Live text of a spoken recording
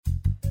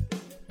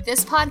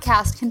This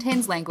podcast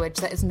contains language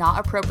that is not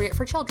appropriate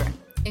for children,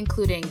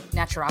 including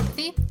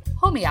naturopathy,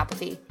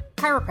 homeopathy,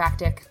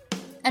 chiropractic,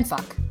 and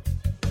fuck.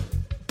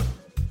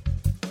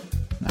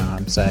 No,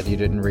 I'm sad you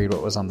didn't read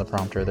what was on the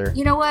prompter there.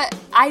 You know what?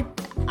 I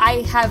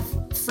have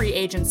free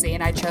agency,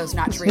 and I chose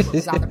not to read what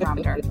was on the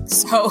prompter.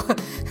 So,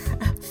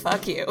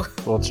 fuck you.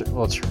 We'll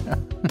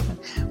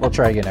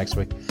try again next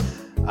week.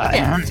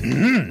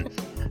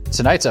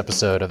 Tonight's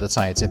episode of the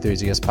Science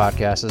Enthusiast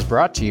podcast is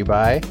brought to you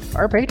by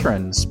our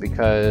patrons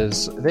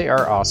because they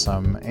are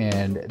awesome,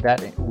 and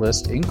that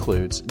list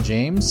includes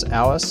James,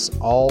 Alice,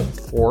 all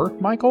four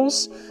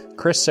Michaels,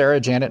 Chris, Sarah,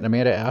 Janet,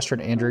 Amanda,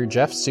 Astrid, Andrew,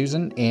 Jeff,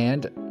 Susan,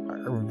 and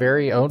our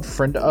very own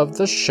friend of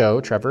the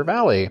show, Trevor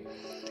Valley.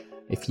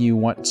 If you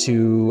want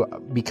to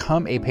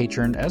become a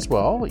patron as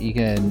well, you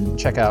can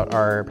check out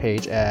our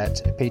page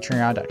at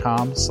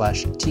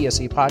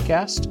patreon.com/tSE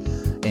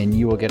podcast, and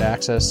you will get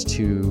access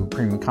to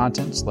premium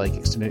content like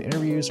extended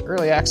interviews,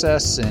 early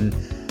access, and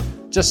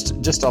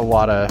just a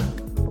lot of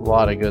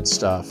good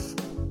stuff.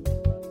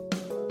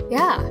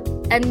 Yeah.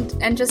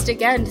 And just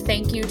again,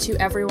 thank you to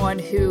everyone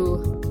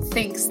who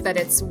thinks that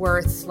it's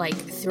worth like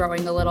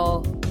throwing a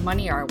little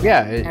money our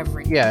way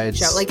every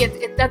show. Like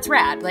that's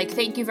rad. Like,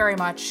 thank you very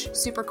much.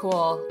 Super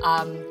cool.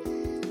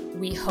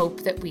 We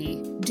hope that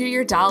we do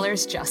your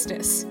dollars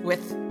justice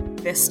with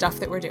this stuff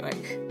that we're doing.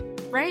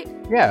 Right?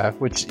 Yeah,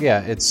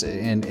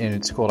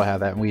 it's cool to have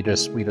that. And we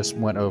just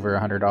went over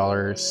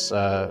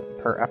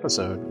 $100 per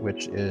episode,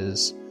 which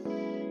is,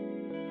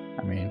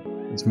 I mean,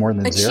 it's more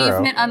than zero.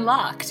 Achievement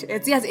unlocked.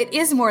 It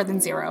is more than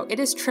zero. It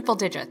is triple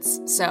digits.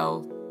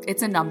 So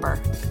it's a number.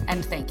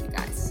 And thank you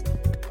guys.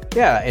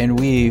 Yeah, and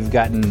we've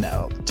gotten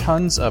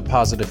tons of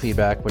positive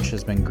feedback, which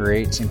has been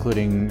great,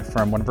 including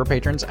from one of our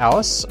patrons,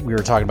 Alice. We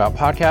were talking about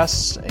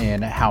podcasts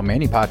and how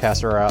many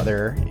podcasts are out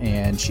there,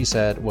 and she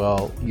said,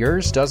 well,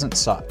 yours doesn't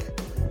suck.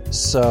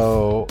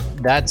 So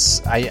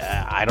that's,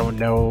 I don't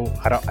know.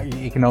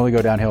 You can only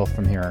go downhill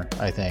from here,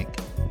 I think.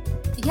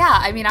 Yeah,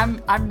 I mean,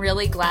 I'm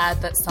really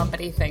glad that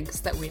somebody thinks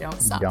that we don't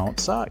suck. Don't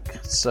suck.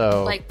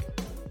 So like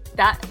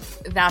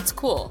that's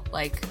cool.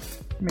 Like,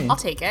 I mean, I'll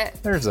take it.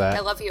 There's that.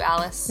 I love you,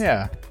 Alice.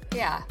 Yeah.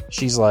 Yeah.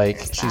 She's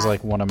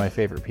like one of my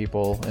favorite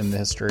people in the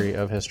history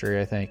of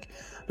history, I think.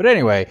 But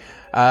anyway,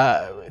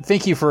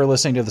 thank you for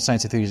listening to the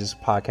Science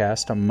Enthusiast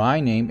podcast. My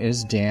name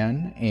is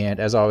Dan, and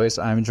as always,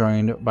 I'm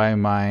joined by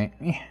my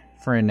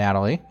friend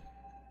Natalie.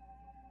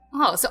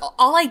 Oh, so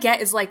all I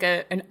get is like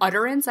an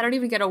utterance. I don't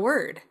even get a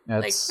word.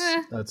 That's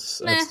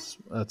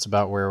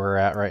about where we're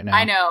at right now.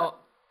 I know.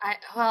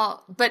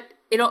 But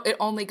it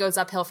only goes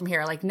uphill from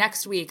here. Like,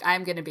 next week,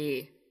 I'm going to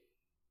be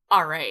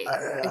all right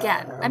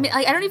again. I mean,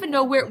 I don't even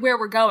know where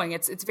we're going.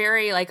 It's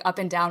very like up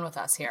and down with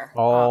us here.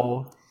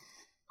 All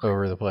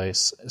over the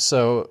place.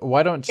 So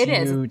why don't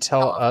you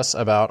tell us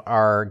about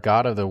our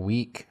God of the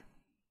Week?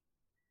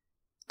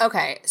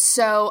 Okay,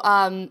 so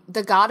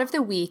the God of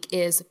the Week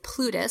is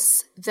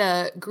Plutus,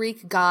 the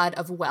Greek god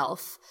of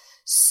wealth.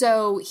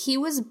 So he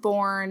was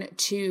born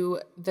to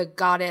the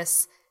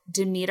goddess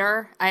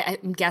Demeter.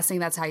 I'm guessing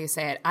that's how you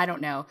say it. I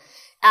don't know.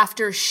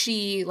 After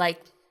she,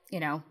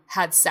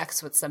 had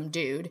sex with some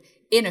dude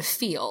in a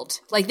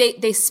field. Like, they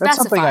specify. That's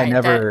something I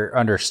never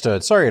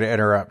understood. Sorry to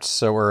interrupt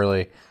so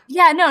early.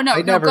 Yeah, no.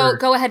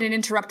 Go ahead and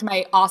interrupt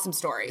my awesome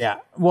story. Yeah.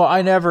 Well,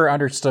 I never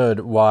understood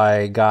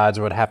why gods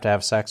would have to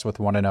have sex with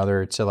one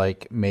another to,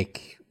 like,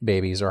 make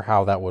babies, or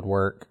how that would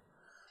work.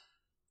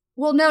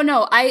 Well,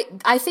 no.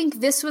 I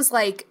think this was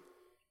like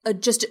I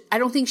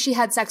don't think she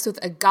had sex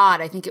with a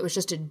god. I think it was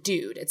just a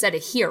dude. It said a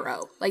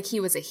hero. Like, he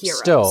was a hero.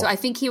 Still, so I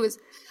think he was.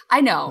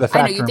 I know.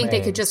 You think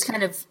they could just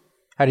kind of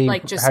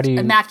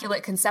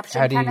immaculate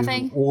conception kind of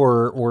thing,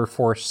 or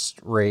forced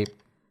rape.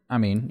 I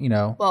mean,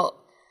 Well,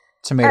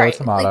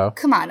 tomato. Like,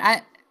 come on,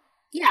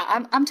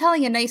 I'm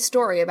telling a nice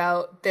story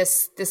about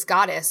this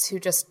goddess who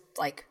just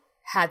like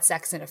had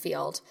sex in a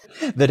field.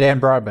 The Dan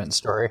Broadbent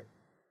story.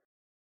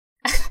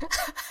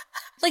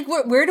 Like,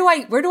 where do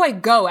I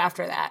go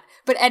after that?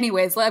 But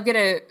anyways, I'm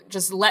gonna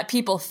just let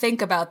people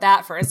think about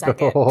that for a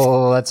second.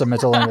 Oh, that's a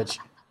mental image.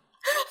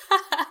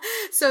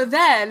 So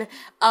then,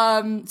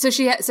 so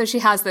she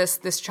has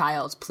this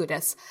child,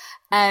 Plutus,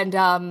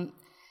 and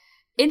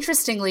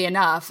interestingly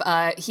enough,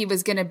 he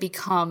was going to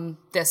become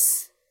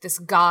this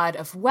god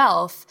of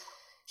wealth.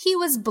 He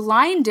was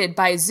blinded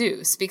by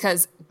Zeus,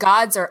 because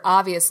gods are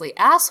obviously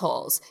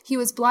assholes. He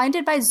was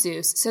blinded by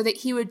Zeus so that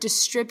he would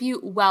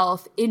distribute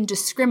wealth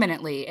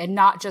indiscriminately and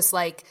not just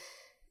like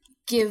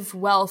give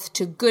wealth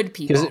to good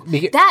people.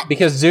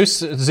 Because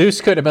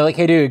Zeus could have been like,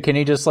 hey dude, can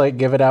you just like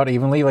give it out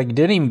evenly? Like,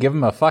 didn't even give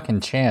him a fucking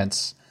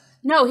chance.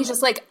 No, he's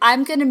just like,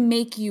 I'm gonna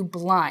make you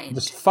blind.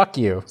 Just fuck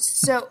you.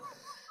 So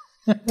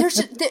there's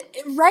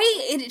right?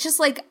 It's just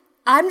like,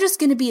 I'm just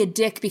gonna be a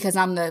dick because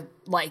I'm the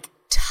like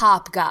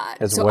top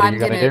god. So I'm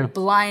gonna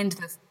blind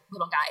this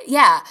little guy.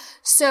 Yeah.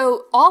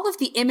 So all of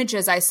the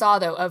images I saw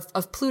though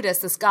of Plutus,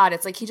 this god,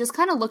 it's like he just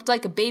kind of looked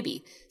like a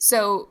baby.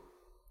 So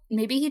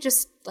maybe he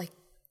just like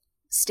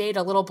stayed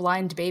a little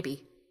blind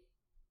baby.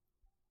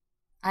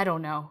 I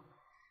don't know.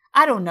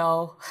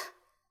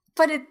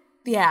 But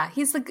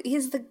he's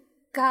the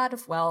god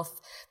of wealth.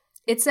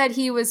 It said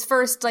he was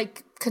first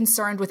like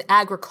concerned with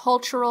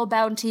agricultural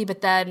bounty,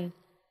 but then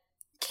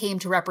came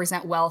to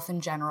represent wealth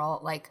in general.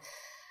 Like,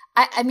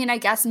 I mean, I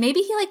guess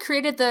maybe he like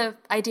created the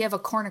idea of a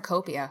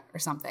cornucopia or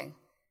something.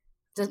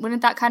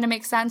 Wouldn't that kind of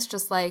make sense?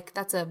 Just like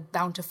that's a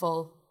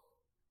bountiful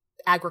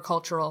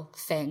agricultural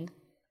thing.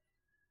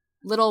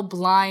 Little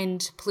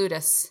blind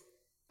Plutus,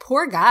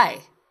 poor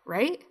guy,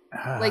 right?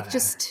 Like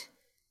just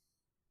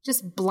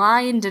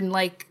blind and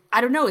like, I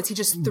don't know. Is he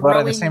just throwing? But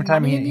at the same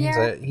time,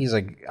 he's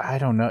a I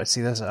don't know.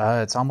 See this?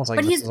 It's almost like.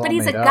 But he's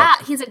a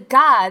god. He's a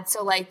god.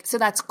 So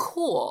that's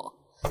cool.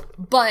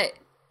 But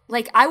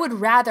like, I would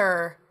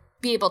rather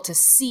be able to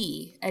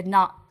see and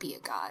not be a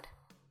god.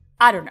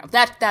 I don't know.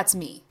 That's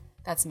me.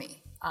 That's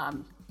me.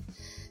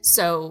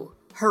 So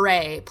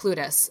hooray,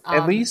 Plutus.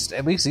 At least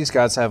these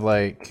gods have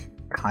like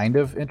kind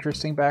of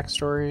interesting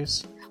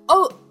backstories.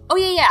 Oh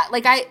yeah.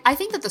 Like I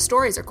think that the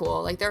stories are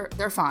cool. Like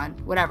they're fun.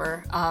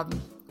 Whatever.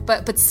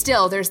 But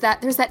still, there's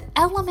that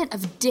element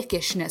of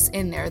dickishness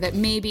in there that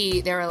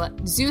maybe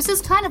Zeus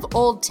is kind of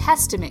Old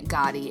Testament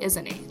god-y,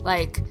 isn't he?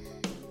 Like,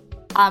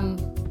 I'm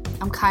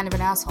kind of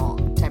an asshole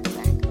type of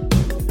thing.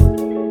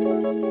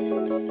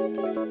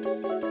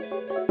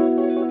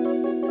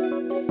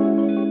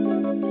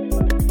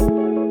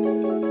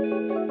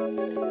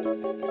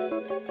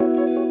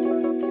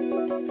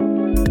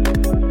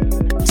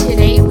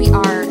 Today we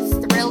are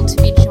thrilled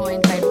to be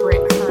joined by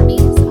Britt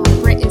Hermes.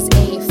 Britt is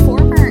a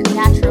former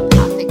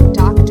naturopathic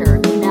doctor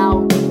who now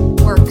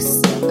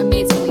works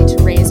amazingly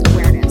to raise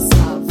awareness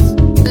of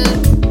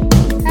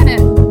the kind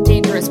of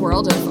dangerous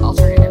world of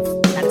alternative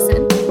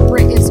medicine.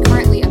 Britt is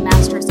currently a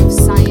Master's of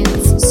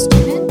Science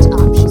student.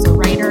 She's a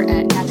writer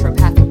at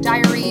Naturopathic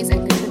Diaries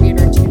and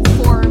contributor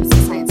to Forbes,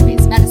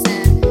 Science-Based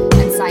Medicine,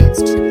 and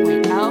Science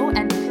 2.0.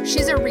 And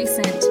she's a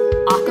recent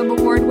Occam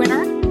Award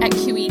winner at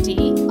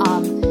QED.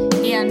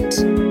 And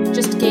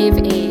just gave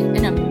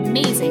an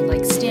amazing,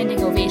 like,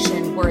 standing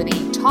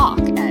ovation-worthy talk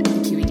at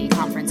the QED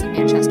conference in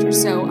Manchester.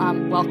 So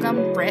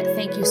welcome, Britt.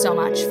 Thank you so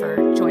much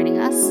for joining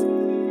us.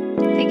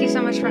 Thank you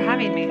so much for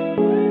having me.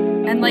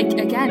 And, like,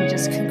 again,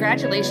 just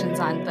congratulations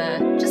on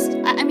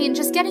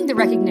just getting the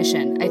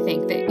recognition, I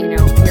think, that,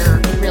 your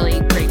really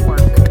great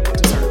work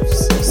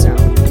deserves. So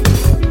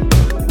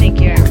thank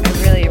you.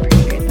 I really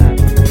appreciate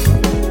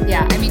that.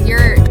 Yeah, I mean,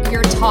 your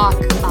talk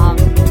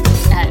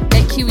at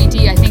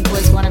QED, I think,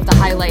 was one of the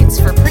highlights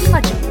for pretty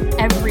much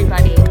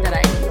everybody that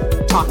I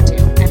talked to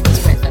and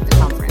was with at the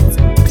conference.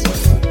 And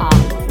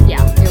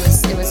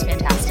it was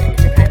fantastic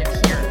to kind of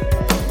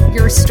hear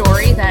your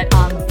story that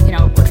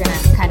we're going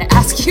to kind of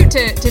ask you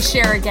to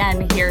share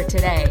again here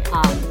today.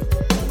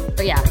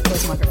 But yeah, it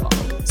was wonderful.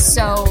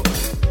 So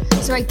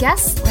I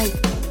guess like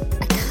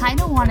I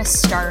kind of want to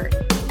start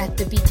at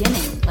the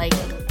beginning. Like,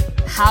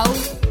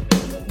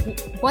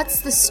 what's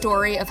the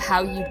story of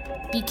how you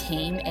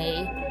became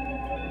a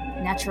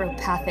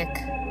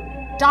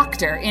naturopathic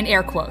doctor, in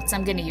air quotes?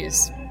 I'm going to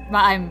use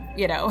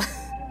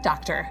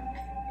doctor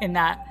in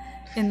that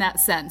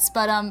sense.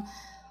 But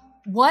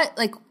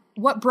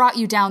what brought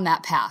you down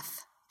that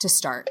path to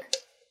start?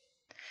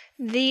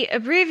 The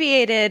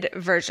abbreviated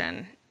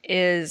version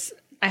is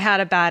I had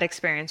a bad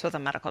experience with a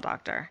medical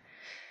doctor.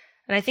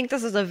 And I think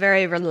this is a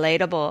very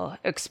relatable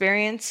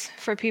experience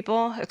for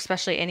people,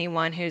 especially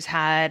anyone who's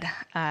had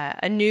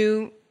a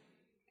new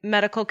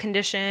medical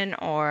condition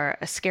or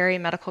a scary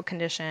medical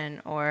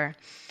condition or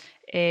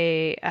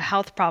a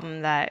health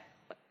problem that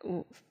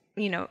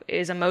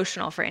is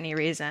emotional for any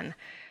reason.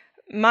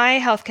 My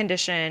health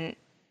condition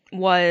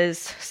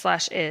is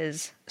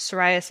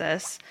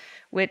psoriasis,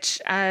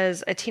 which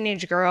as a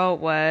teenage girl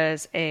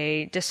was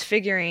a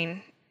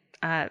disfiguring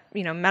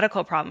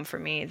medical problem for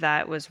me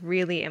that was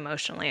really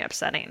emotionally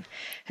upsetting.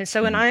 And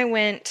so when I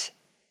went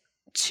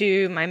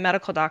to my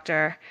medical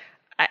doctor,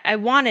 I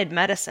wanted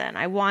medicine.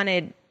 I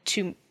wanted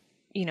to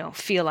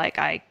feel like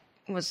I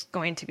was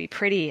going to be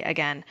pretty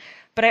again.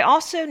 But I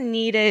also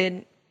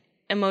needed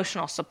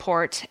emotional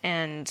support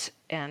and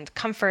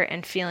comfort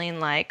and feeling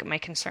like my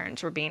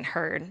concerns were being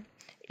heard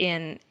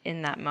in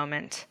that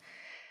moment.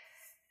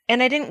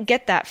 And I didn't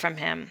get that from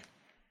him.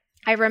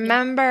 I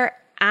remember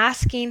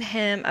asking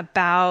him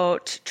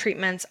about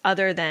treatments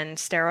other than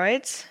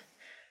steroids.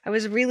 I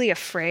was really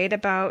afraid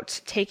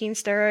about taking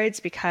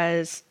steroids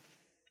because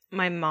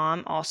my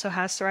mom also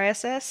has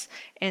psoriasis,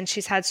 and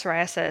she's had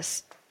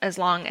psoriasis as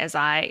long as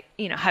I,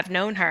 have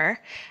known her,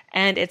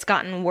 and it's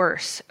gotten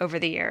worse over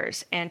the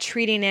years. And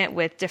treating it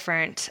with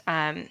different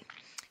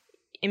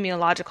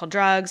immunological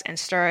drugs and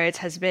steroids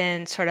has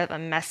been sort of a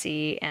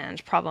messy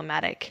and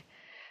problematic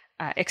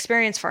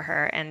experience for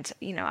her. And,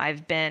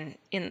 I've been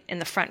in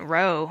the front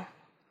row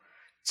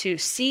to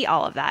see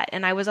all of that.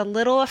 And I was a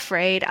little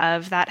afraid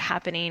of that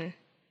happening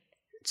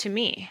to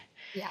me.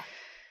 Yeah.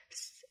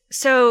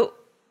 So,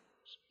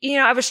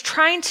 I was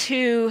trying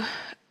to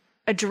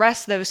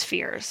address those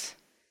fears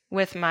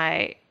with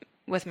my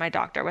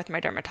doctor, with my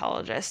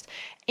dermatologist.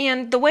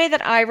 And the way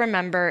that I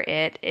remember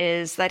it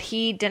is that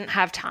he didn't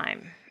have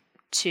time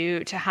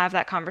to have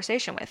that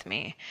conversation with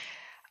me.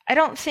 I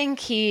don't think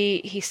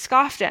he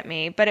scoffed at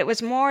me, but it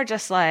was more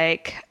just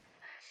like,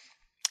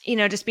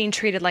 just being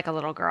treated like a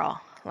little girl.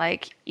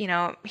 Like,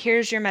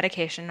 here's your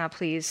medication. Now,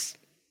 please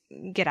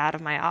get out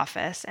of my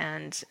office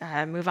and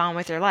move on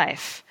with your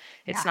life.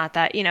 It's not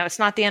that, it's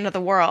not the end of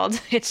the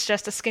world. It's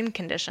just a skin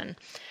condition.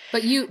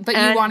 But you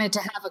wanted to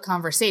have a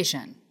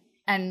conversation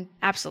and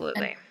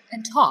absolutely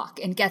and talk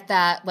and get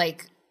that,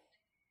 like,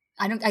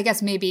 I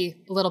guess maybe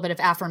a little bit of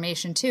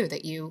affirmation too,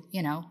 that you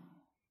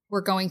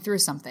were going through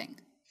something.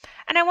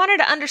 And I wanted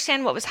to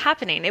understand what was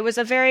happening. It was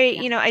a very,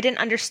 I didn't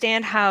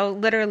understand how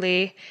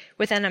literally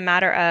within a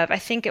matter of, I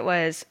think it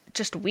was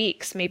just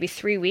weeks, maybe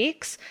 3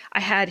 weeks, I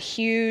had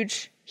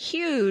huge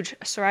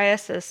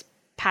psoriasis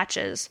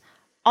patches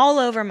all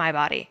over my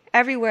body,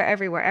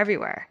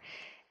 everywhere.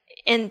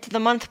 And the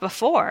month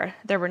before,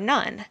 there were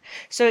none.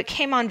 So it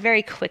came on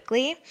very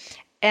quickly.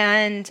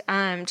 And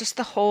just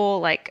the whole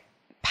like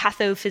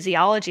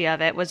pathophysiology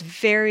of it was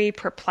very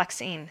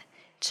perplexing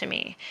to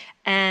me.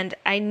 And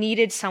I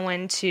needed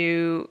someone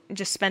to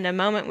just spend a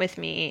moment with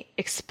me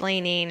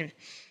explaining,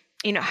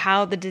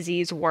 how the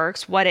disease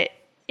works, what it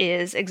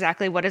is,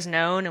 exactly what is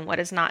known and what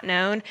is not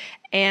known,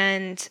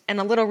 and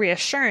a little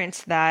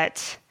reassurance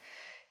that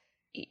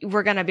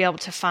we're going to be able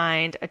to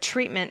find a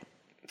treatment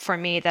for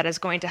me that is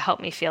going to help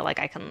me feel like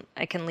I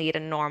can lead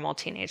a normal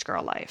teenage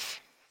girl life.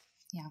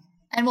 Yeah.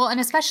 And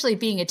especially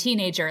being a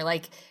teenager,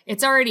 like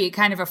it's already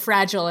kind of a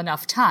fragile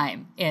enough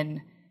time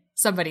in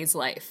somebody's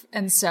life.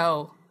 And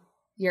so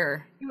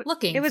you're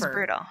looking it was for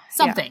brutal.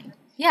 Something.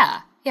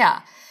 Yeah.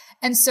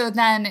 And so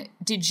then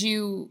did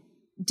you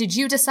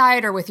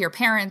decide, or with your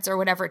parents or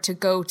whatever, to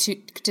go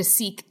to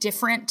seek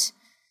different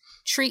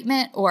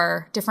treatment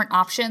or different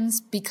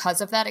options because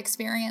of that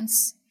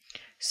experience?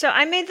 So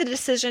I made the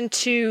decision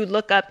to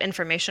look up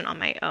information on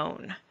my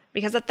own,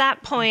 because at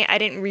that point I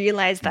didn't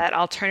realize that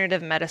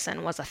alternative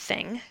medicine was a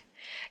thing.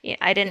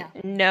 I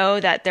didn't know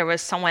that there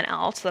was someone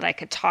else that I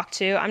could talk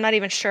to. I'm not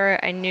even sure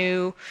I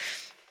knew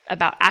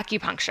about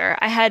acupuncture.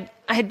 I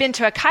had been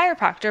to a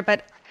chiropractor,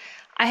 but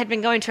I had been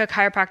going to a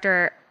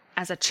chiropractor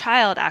as a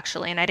child,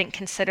 actually, and I didn't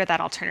consider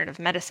that alternative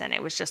medicine.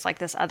 It was just like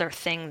this other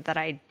thing that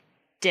I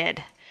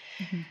did.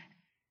 Mm-hmm.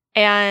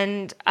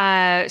 And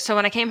so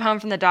when I came home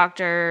from the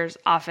doctor's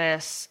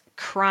office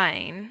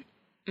crying,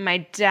 my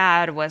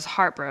dad was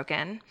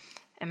heartbroken.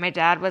 And my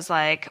dad was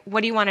like,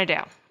 "What do you want to do?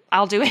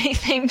 I'll do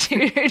anything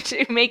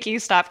to make you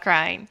stop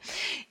crying."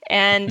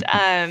 And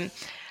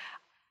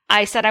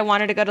I said I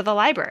wanted to go to the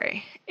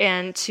library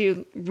and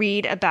to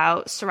read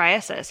about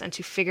psoriasis and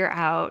to figure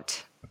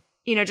out,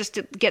 just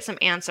to get some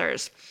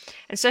answers.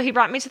 And so he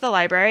brought me to the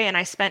library, and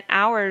I spent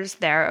hours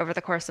there over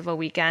the course of a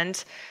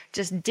weekend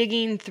just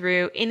digging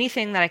through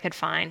anything that I could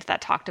find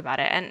that talked about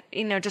it.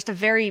 And, just a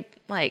very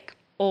like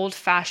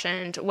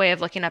old-fashioned way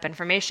of looking up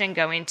information,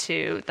 going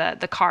to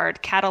the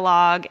card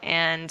catalog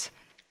and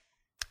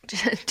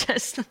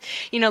just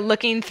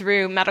looking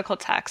through medical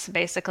texts,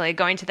 basically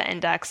going to the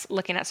index,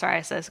 looking at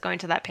psoriasis, going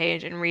to that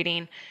page and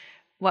reading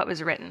what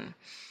was written.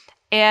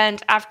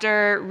 And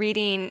after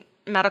reading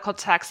medical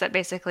texts that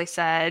basically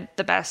said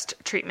the best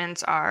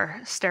treatments are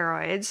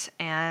steroids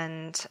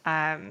and,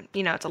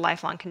 it's a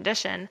lifelong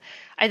condition,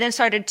 I then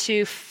started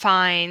to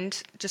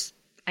find, just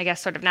I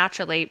guess sort of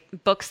naturally,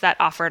 books that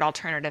offered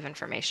alternative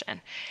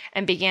information,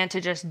 and began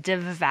to just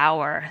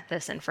devour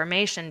this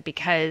information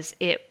because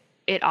it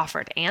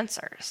offered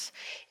answers.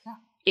 Yeah.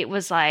 It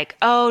was like,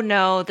 oh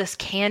no, this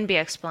can be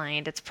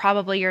explained. It's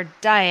probably your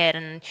diet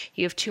and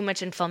you have too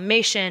much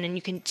inflammation and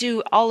you can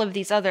do all of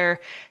these other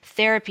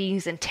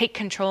therapies and take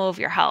control of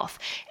your health.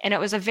 And it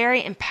was a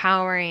very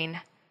empowering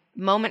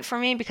moment for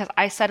me, because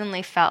I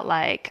suddenly felt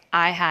like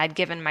I had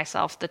given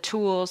myself the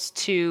tools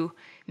to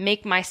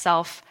make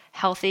myself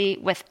healthy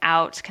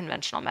without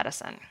conventional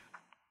medicine.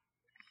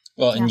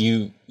 Well, and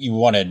you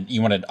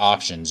wanted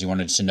options. You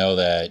wanted to know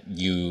that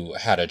you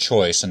had a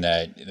choice and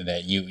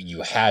that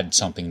you had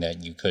something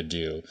that you could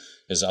do.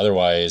 Because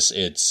otherwise,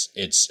 it's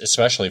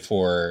especially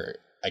for,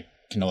 I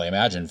can only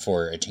imagine,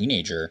 for a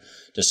teenager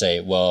to say,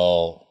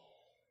 well,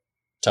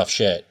 tough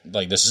shit.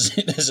 Like this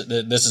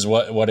is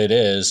what it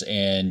is,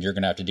 and you're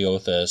gonna have to deal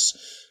with this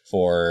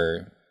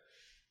for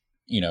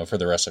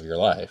the rest of your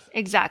life.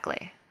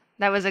 Exactly.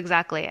 That was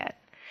exactly it.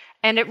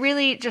 And it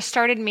really just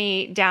started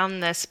me down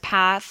this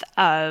path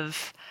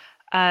of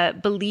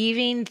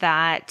believing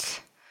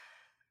that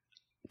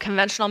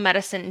conventional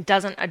medicine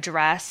doesn't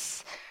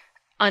address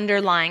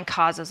underlying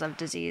causes of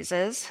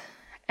diseases,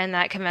 and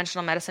that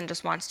conventional medicine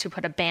just wants to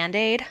put a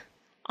Band-Aid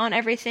on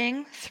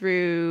everything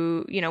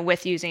through,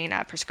 with using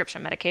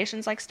prescription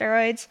medications like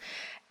steroids,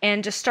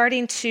 and just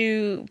starting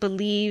to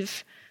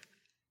believe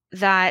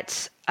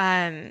that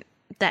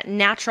that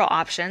natural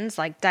options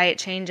like diet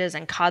changes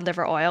and cod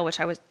liver oil, which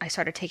I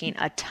started taking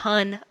a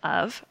ton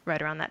of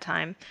right around that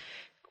time,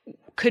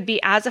 could be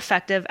as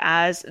effective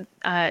as,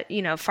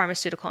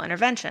 pharmaceutical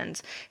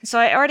interventions. And so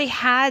I already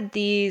had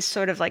these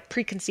sort of like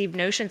preconceived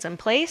notions in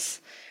place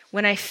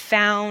when I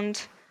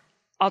found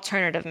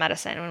alternative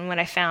medicine, and when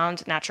I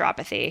found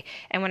naturopathy,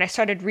 and when I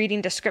started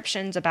reading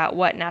descriptions about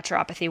what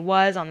naturopathy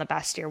was on the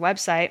Bastyr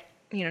website.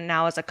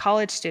 now as a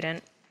college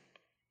student,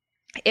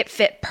 it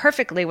fit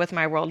perfectly with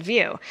my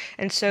worldview.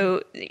 And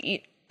so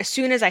as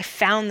soon as I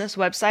found this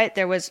website,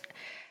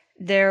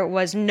 there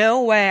was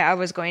no way I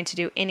was going to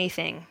do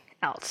anything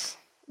else.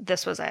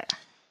 This was it.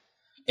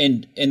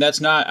 And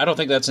that's not, I don't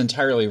think that's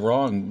entirely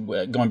wrong.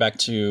 Going back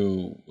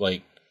to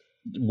like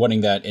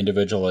wanting that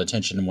individual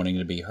attention and wanting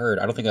to be heard,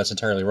 I don't think that's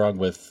entirely wrong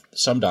with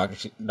some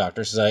doctors,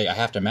 because I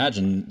have to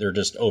imagine they're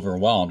just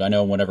overwhelmed. I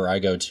know whenever I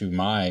go to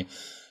my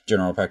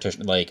general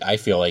practitioner, like I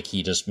feel like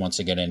he just wants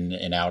to get in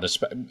and out,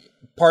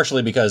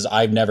 partially because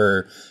I've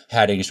never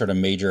had any sort of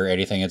major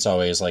anything. It's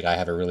always like I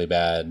have a really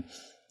bad,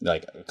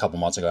 like a couple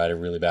months ago, I had a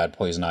really bad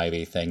poison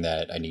ivy thing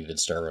that I needed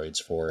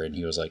steroids for. And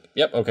he was like,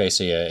 yep, okay,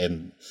 see ya.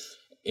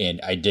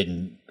 And I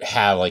didn't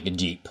have like a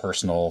deep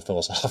personal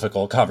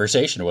philosophical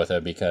conversation with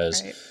him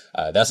because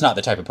that's not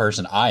the type of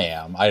person I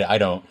am. I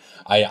don't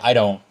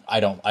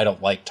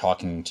like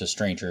talking to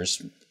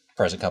strangers,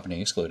 present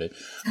company excluded.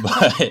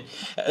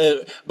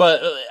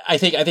 But I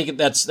think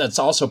that's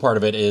also part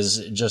of it, is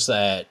just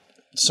that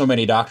so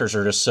many doctors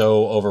are just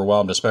so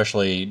overwhelmed,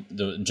 especially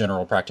the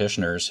general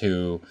practitioners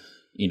who,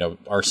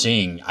 are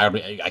seeing, I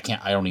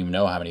don't even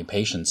know how many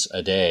patients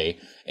a day,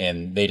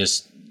 and they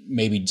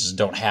maybe just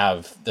don't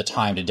have the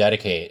time to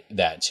dedicate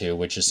that to,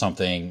 which is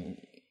something,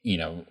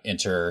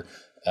 enter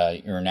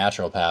you're a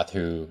naturopath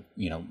who,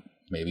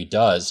 maybe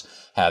does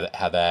have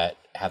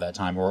that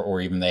time,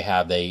 or even they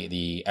have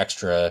the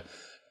extra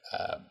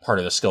part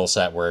of the skill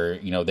set where,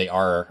 they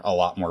are a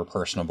lot more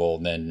personable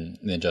than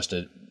just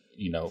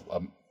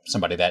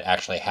somebody that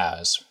actually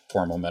has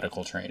formal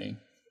medical training.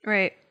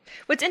 Right.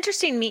 What's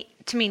interesting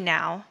to me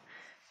now,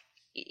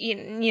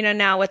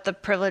 now with the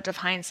privilege of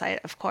hindsight,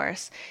 of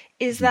course,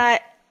 is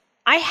that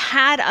I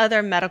had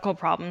other medical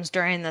problems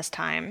during this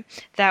time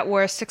that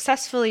were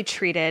successfully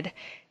treated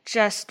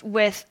just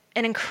with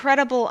an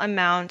incredible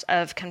amount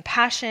of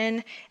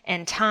compassion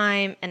and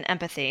time and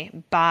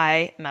empathy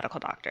by medical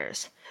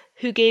doctors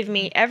who gave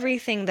me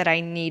everything that I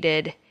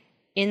needed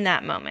in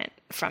that moment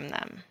from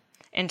them,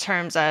 in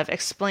terms of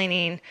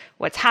explaining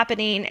what's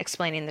happening,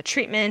 explaining the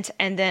treatment,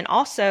 and then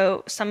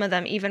also some of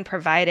them even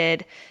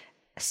provided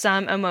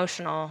some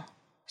emotional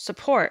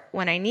support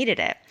when I needed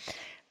it.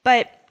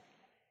 But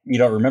you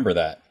don't remember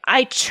that.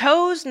 I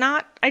chose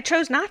not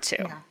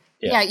to.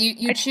 Yeah.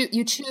 You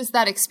choose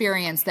that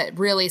experience that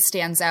really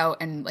stands out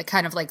and like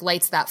kind of like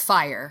lights that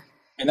fire.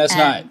 And that's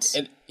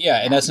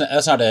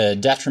that's not a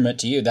detriment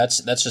to you.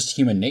 That's just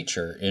human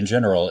nature in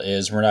general.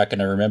 Is we're not going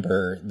to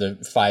remember the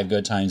 5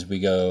 good times we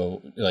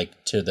go like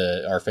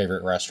to our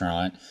favorite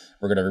restaurant.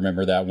 We're going to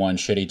remember that one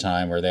shitty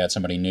time where they had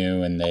somebody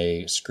new and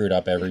they screwed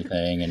up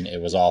everything and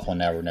it was awful. And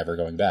now we're never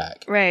going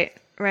back. Right.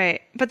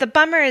 But the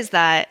bummer is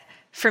that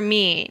for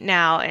me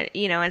now,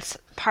 it's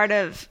part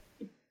of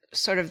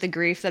sort of the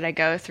grief that I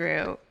go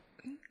through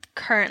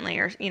currently,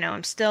 or,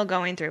 I'm still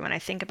going through when I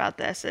think about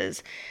this,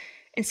 is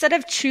instead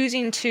of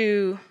choosing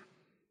to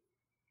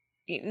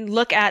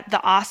look at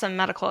the awesome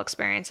medical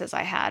experiences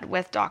I had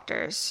with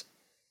doctors,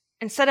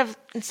 instead of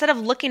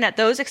looking at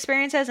those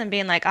experiences and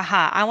being like,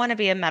 aha, I want to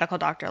be a medical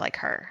doctor like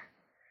her,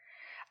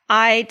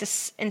 I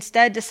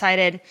instead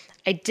decided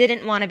I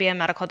didn't want to be a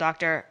medical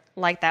doctor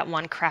like that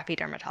one crappy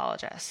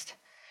dermatologist.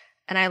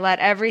 And I let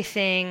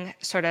everything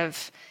sort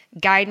of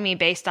guide me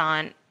based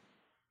on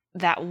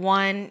that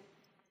one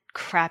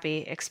crappy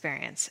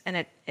experience.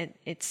 And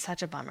it's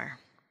such a bummer.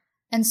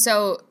 And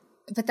so,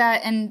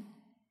 and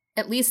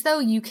at least though,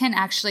 you can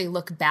actually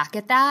look back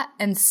at that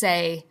and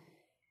say,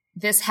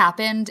 this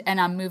happened and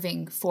I'm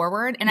moving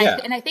forward. And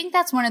I think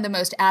that's one of the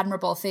most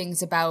admirable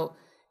things about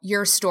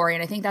your story.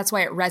 And I think that's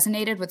why it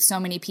resonated with so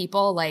many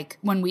people. Like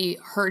when we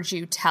heard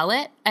you tell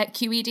it at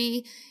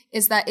QED,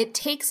 is that it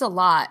takes a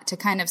lot to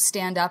kind of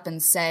stand up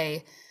and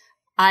say,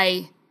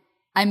 I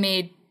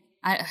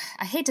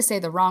hate to say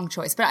the wrong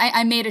choice, but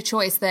I made a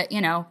choice that,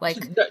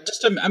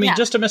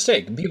 just a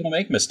mistake. People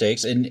make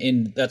mistakes.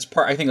 And that's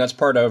I think that's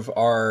part of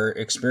our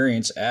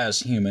experience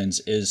as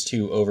humans, is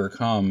to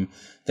overcome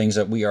things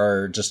that we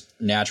are just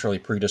naturally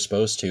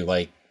predisposed to,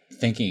 like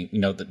thinking,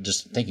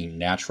 just thinking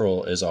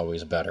natural is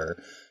always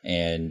better.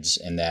 And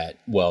that,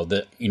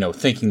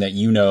 thinking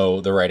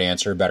that the right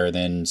answer better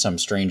than some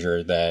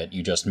stranger that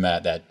you just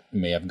met that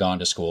may have gone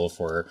to school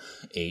for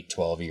 8,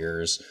 12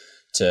 years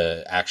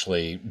to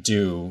actually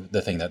do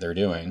the thing that they're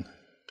doing.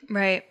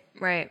 Right.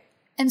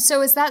 And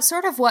so is that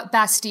sort of what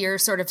Bastyr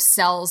sort of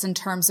sells in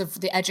terms of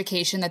the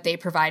education that they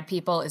provide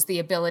people, is the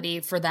ability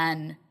for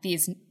then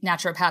these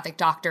naturopathic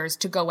doctors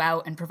to go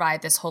out and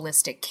provide this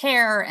holistic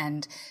care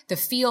and the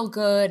feel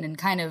good and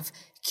kind of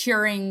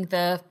curing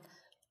the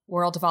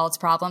world of all its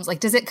problems?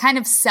 Like, does it kind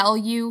of sell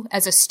you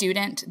as a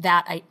student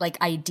that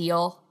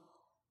ideal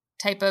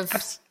type of?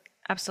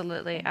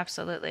 Absolutely.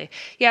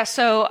 Yeah.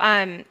 So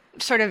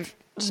sort of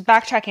just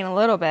backtracking a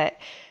little bit.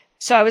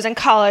 So I was in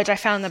college. I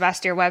found the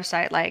Bastyr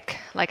website.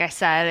 Like I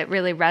said, it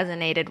really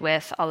resonated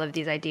with all of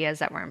these ideas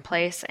that were in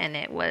place. And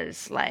it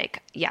was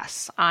like,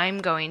 yes, I'm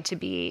going to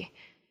be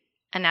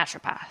a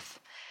naturopath.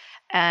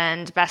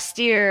 And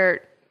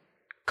Bastyr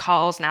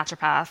calls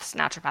naturopaths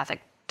naturopathic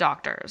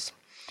doctors.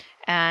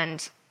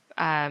 And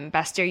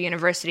Bastyr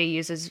University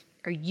uses,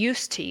 or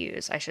used to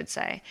use, I should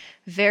say,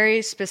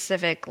 very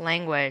specific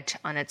language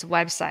on its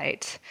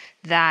website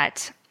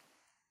that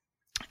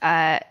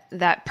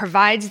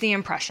provides the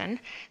impression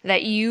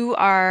that you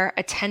are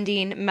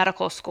attending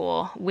medical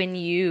school when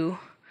you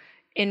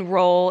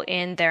enroll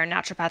in their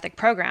naturopathic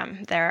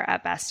program there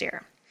at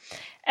Bastyr.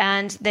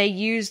 And they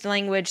used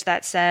language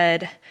that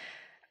said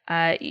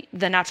the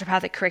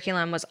naturopathic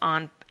curriculum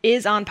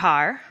is on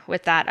par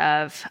with that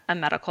of a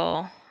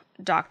medical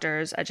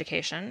doctor's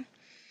education.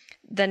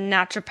 The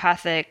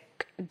naturopathic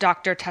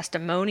doctor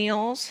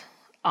testimonials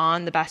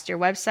on the Bastyr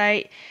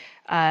website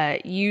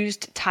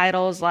used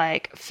titles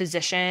like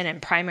physician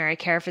and primary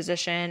care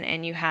physician,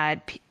 and you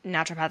had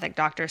naturopathic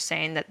doctors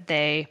saying that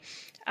they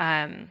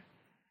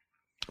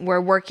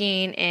were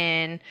working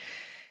in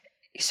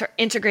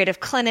integrative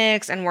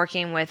clinics and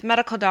working with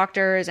medical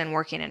doctors and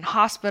working in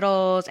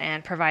hospitals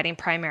and providing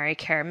primary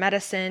care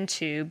medicine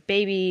to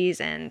babies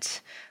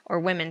or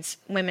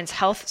women's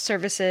health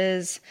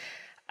services.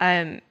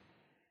 And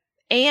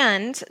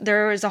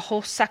there was a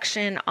whole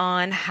section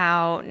on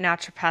how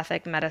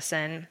naturopathic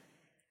medicine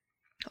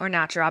or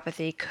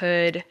naturopathy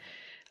could,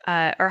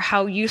 or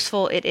how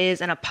useful it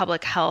is in a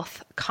public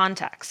health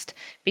context,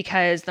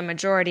 because the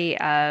majority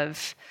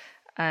of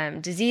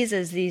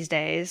diseases these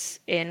days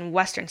in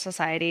Western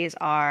societies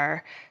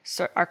are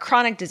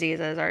chronic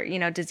diseases, or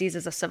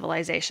diseases of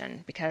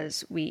civilization,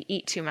 because we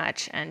eat too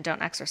much and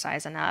don't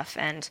exercise enough,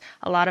 and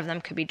a lot of them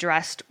could be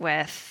addressed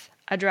with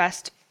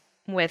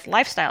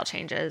lifestyle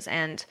changes.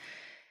 And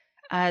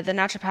the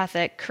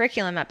naturopathic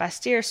curriculum at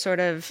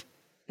Bastyr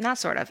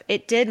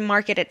it did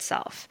market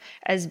itself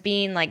as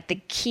being like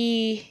the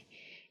key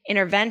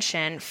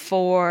intervention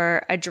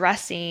for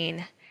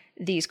addressing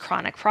these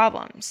chronic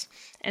problems.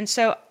 And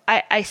so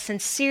I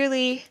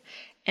sincerely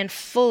and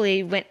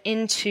fully went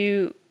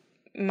into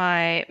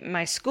my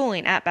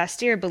schooling at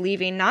Bastyr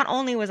believing not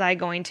only was I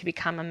going to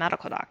become a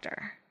medical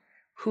doctor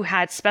who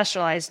had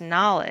specialized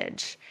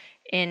knowledge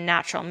in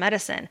natural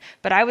medicine,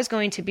 but I was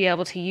going to be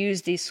able to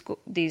use these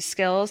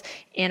skills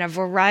in a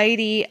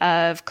variety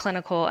of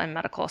clinical and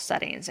medical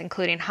settings,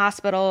 including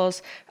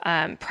hospitals,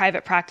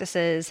 private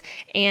practices,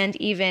 and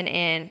even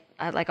in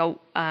a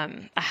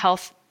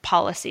health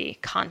policy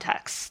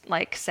context,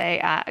 like say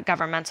at a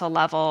governmental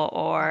level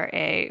or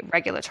a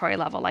regulatory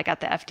level, like at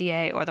the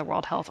FDA or the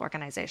World Health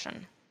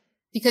Organization.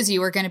 Because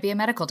you were going to be a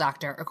medical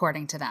doctor,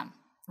 according to them,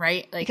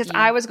 right?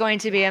 I was going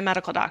to be a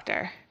medical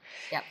doctor.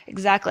 Yep.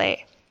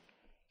 Exactly.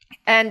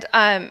 And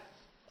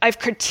I've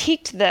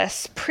critiqued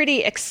this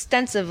pretty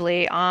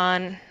extensively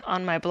on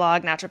my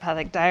blog,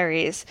 Naturopathic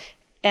Diaries,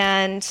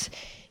 and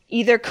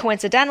either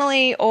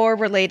coincidentally or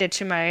related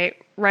to my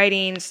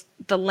writings,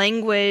 the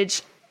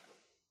language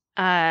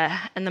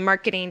and the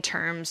marketing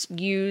terms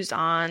used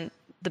on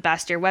the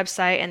Bastyr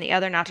website and the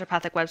other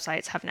naturopathic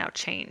websites have now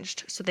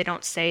changed, so they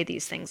don't say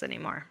these things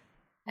anymore.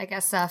 I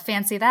guess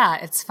fancy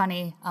that. It's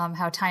funny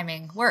how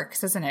timing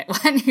works, isn't it?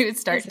 When you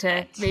start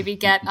to maybe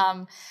get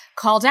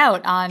called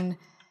out on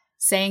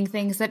saying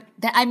things that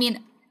I mean,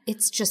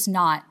 it's just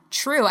not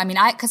true. I mean,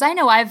 because I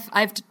know I've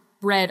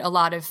read a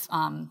lot of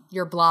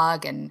your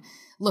blog and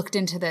looked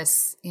into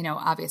this,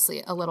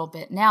 obviously a little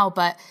bit now,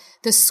 but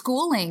the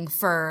schooling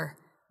for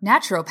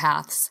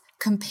naturopaths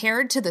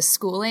compared to the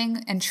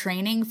schooling and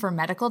training for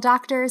medical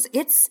doctors,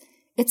 it's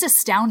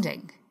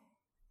astounding.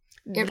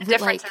 The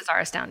differences are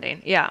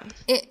astounding. Yeah.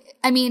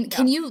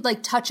 Can you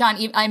touch on,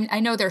 I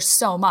know there's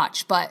so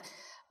much, but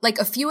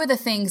a few of the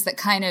things that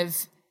kind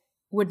of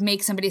would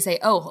make somebody say,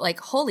 oh,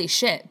 holy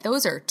shit,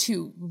 those are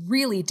two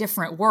really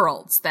different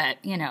worlds that,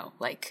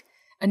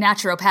 a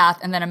naturopath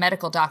and then a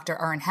medical doctor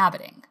are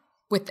inhabiting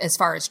with as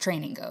far as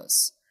training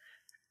goes.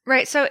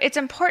 Right. So it's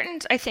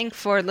important, I think,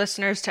 for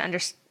listeners to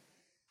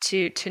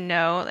to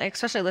know,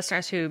 especially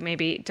listeners who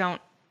maybe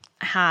don't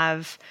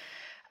have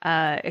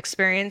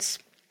experience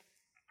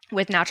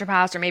with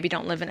naturopaths or maybe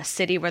don't live in a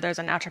city where there's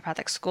a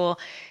naturopathic school,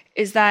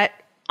 is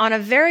that on a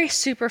very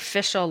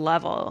superficial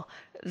level,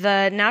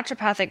 the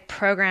naturopathic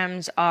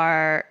programs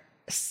are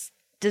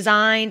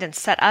designed and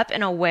set up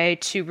in a way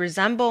to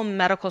resemble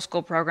medical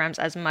school programs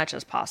as much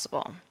as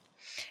possible.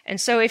 And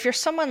so if you're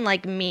someone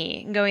like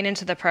me going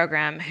into the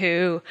program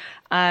who,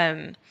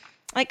 a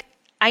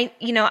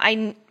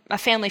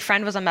family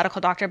friend was a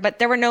medical doctor, but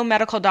there were no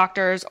medical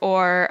doctors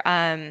or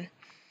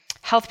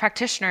health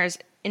practitioners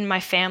in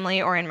my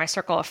family or in my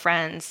circle of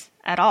friends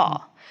at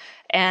all.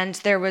 And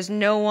there was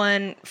no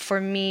one for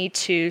me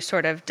to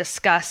sort of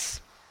discuss,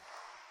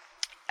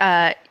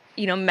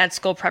 med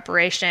school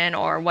preparation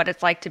or what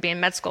it's like to be in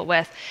med school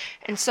with.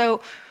 And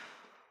so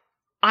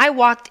I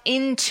walked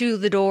into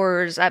the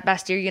doors at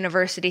Bastyr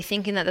University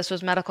thinking that this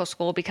was medical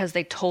school because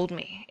they told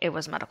me it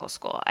was medical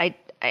school. I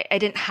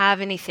didn't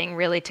have anything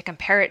really to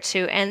compare it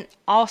to. And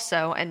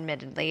also,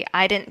 admittedly,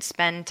 I didn't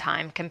spend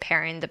time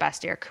comparing the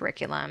Bastyr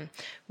curriculum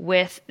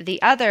with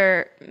the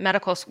other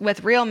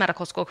with real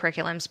medical school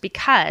curriculums,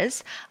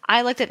 because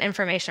I looked at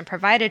information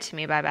provided to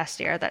me by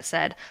Bastyr that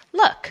said,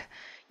 look,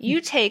 you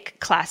take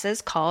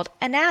classes called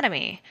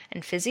anatomy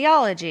and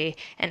physiology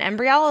and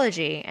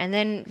embryology, and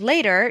then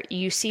later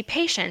you see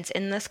patients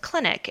in this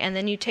clinic, and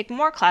then you take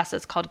more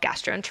classes called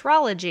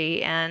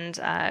gastroenterology and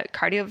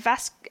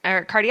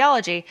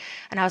cardiology.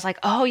 And I was like,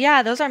 oh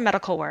yeah, those are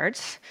medical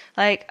words.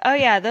 Like, oh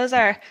yeah, those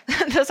are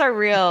those are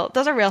real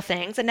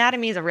things.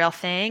 Anatomy is a real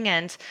thing,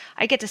 and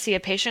I get to see a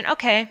patient.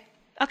 Okay,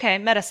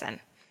 medicine.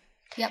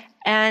 Yep.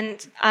 And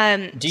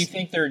do you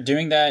think they're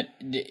doing that?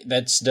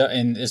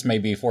 And this may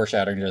be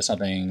foreshadowing to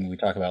something we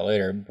talk about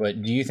later.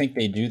 But do you think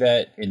they do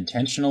that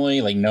intentionally,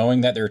 like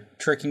knowing that they're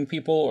tricking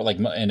people, or like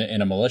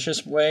in a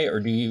malicious way, or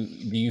do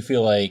you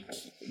feel like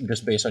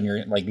just based on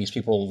your like these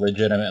people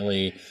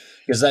legitimately?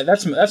 Because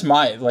that's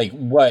my like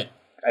what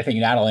I think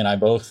Natalie and I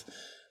both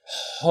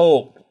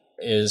hope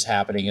is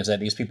happening is that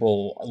these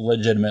people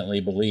legitimately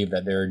believe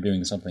that they're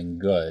doing something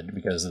good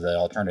because the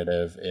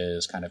alternative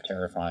is kind of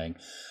terrifying.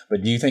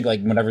 But do you think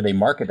like whenever they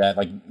market that,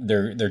 like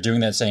they're doing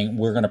that saying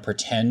we're going to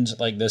pretend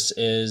like this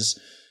is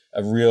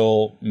a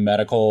real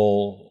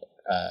medical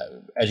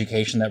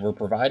education that we're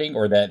providing,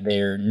 or that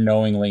they're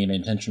knowingly and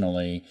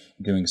intentionally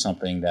doing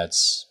something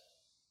that's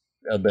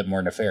a bit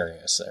more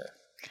nefarious there?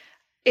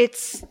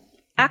 It's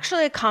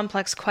actually a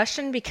complex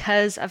question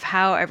because of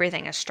how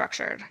everything is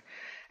structured.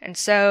 And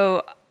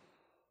so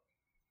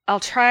I'll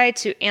try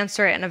to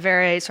answer it in a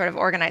very sort of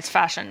organized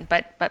fashion,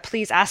 but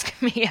please ask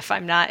me if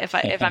I'm not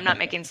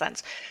making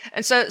sense.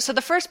 And so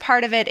the first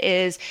part of it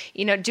is,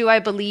 do I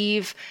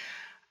believe?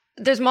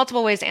 There's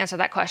multiple ways to answer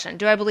that question.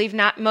 Do I believe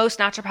most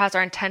naturopaths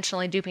are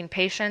intentionally duping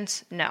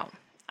patients? No,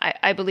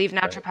 I believe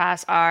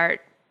naturopaths are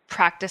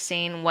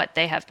practicing what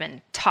they have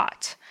been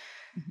taught.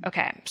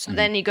 Okay, so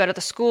then you go to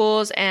the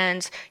schools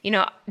and,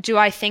 do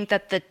I think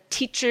that the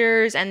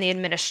teachers and the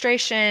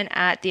administration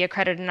at the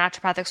accredited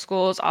naturopathic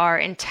schools are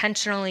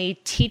intentionally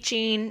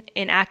teaching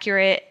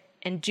inaccurate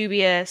and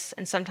dubious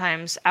and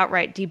sometimes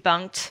outright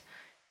debunked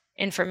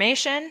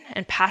information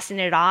and passing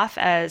it off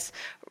as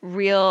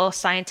real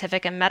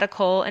scientific and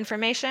medical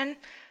information?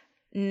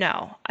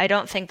 No, I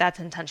don't think that's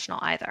intentional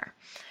either.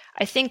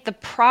 I think the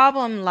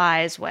problem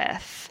lies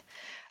with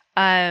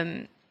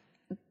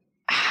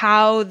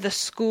how the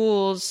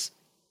schools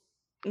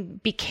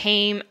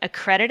became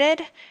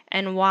accredited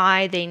and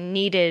why they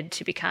needed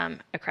to become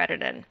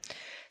accredited.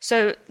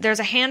 So there's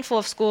a handful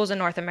of schools in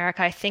North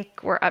America, I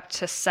think we're up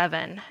to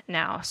 7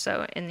 now,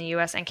 so in the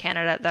US and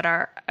Canada, that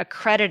are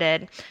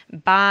accredited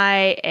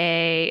by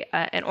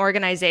an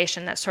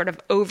organization that sort of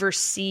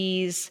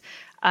oversees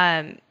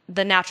the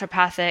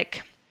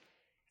naturopathic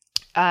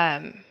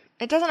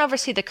it doesn't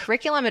oversee the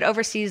curriculum, it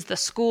oversees the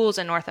schools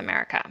in North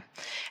America.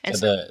 And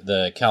so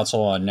the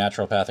Council on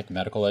Naturopathic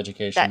Medical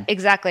Education?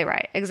 Exactly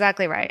right.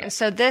 And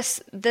so this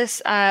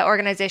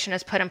organization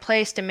is put in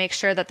place to make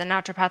sure that the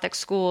naturopathic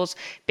schools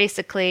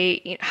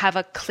basically have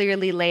a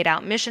clearly laid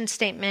out mission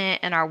statement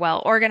and are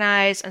well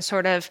organized and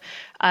sort of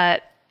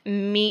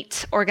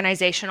meet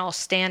organizational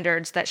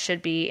standards that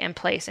should be in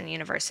place in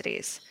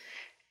universities.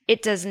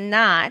 It does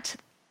not,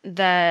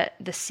 the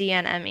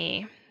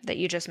CNME that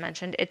you just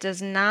mentioned, it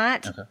does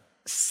not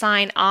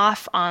sign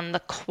off on the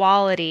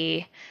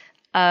quality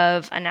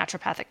of a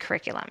naturopathic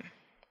curriculum.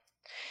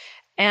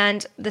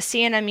 And the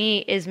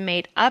CNME is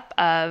made up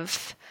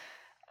of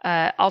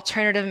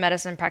alternative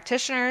medicine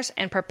practitioners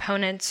and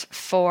proponents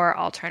for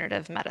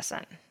alternative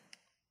medicine.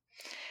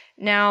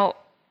 Now,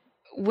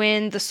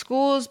 when the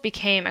schools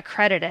became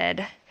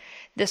accredited,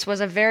 this was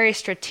a very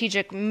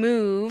strategic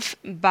move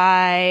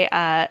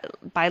by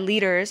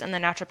leaders in the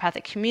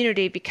naturopathic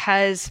community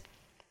because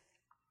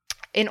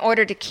in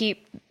order to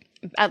keep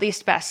at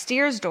least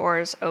Bastyr's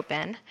doors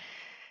open,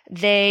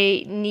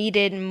 they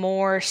needed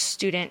more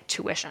student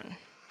tuition.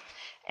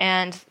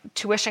 And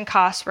tuition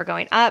costs were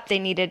going up.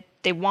 They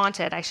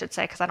wanted, I should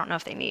say, because I don't know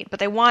if they need, but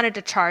they wanted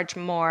to charge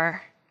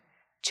more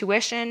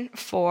tuition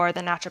for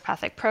the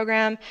naturopathic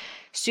program.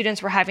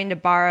 Students were having to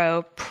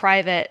borrow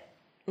private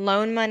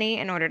loan money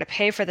in order to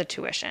pay for the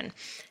tuition.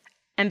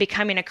 And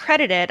becoming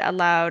accredited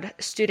allowed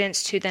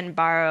students to then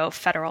borrow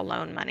federal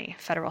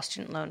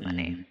student loan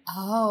money.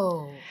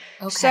 Oh,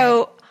 okay.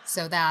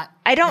 So that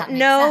I don't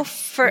know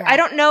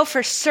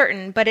for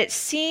certain, but it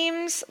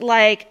seems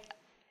like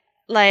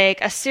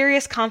a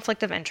serious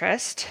conflict of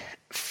interest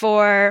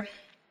for.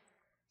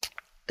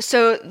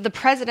 So the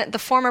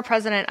former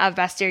president of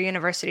Bastyr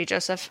University,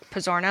 Joseph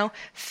Pizzorno,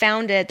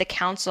 founded the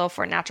Council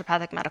for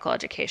Naturopathic Medical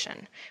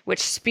Education, which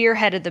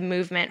spearheaded the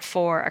movement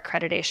for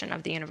accreditation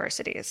of the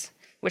universities,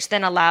 which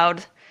then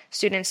allowed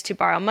students to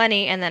borrow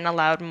money and then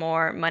allowed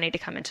more money to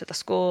come into the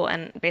school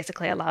and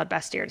basically allowed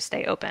Bastyr to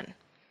stay open.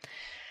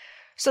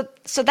 So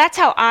that's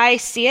how I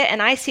see it. And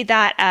I see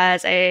that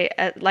as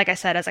like I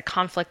said, as a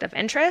conflict of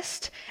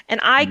interest. And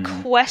I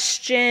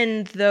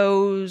question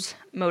those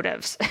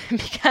motives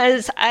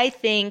because I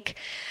think,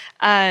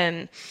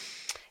 in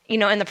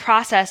the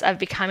process of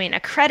becoming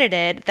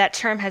accredited, that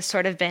term has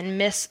sort of been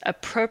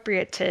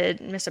misappropriated,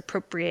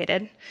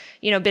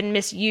 been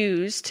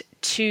misused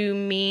to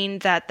mean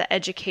that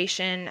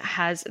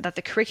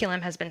the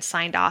curriculum has been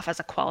signed off as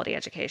a quality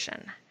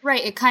education.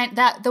 Right.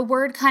 The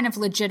word kind of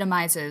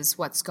legitimizes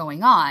what's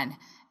going on.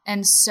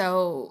 And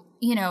so,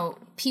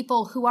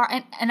 people who are,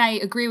 and I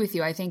agree with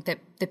you, I think that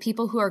the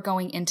people who are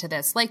going into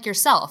this, like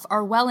yourself,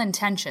 are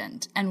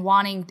well-intentioned and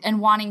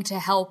wanting to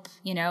help,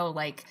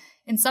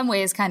 in some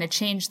ways kind of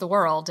change the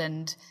world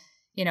and,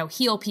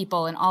 heal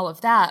people and all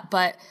of that.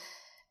 But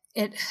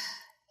it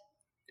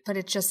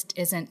just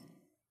isn't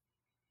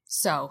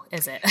so,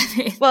 is it?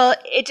 Well,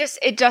 it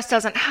just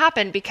doesn't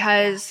happen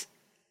because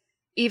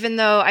even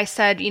though I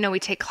said, we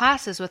take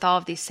classes with all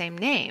of these same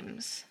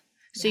names.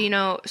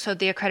 So, so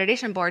the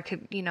accreditation board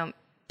could,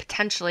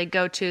 potentially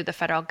go to the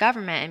federal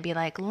government and be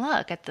like,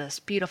 look at this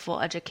beautiful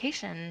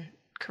education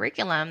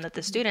curriculum that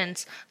the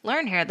students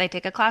learn here. They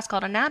take a class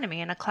called anatomy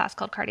and a class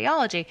called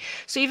cardiology.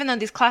 So even though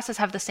these classes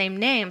have the same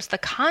names, the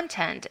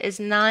content is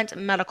not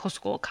medical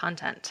school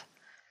content.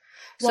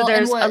 So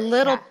there's a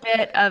little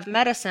bit of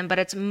medicine, but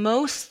it's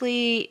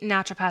mostly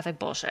naturopathic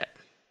bullshit.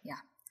 Yeah.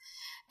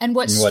 And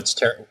what's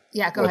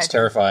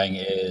terrifying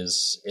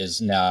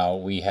is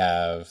now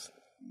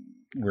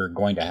we're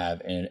going to have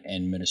an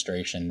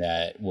administration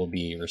that will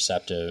be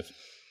receptive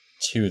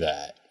to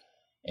that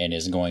and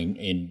is going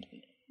in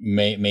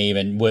may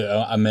even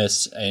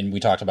amiss. And we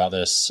talked about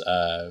this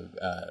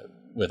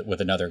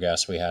with another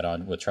guest we had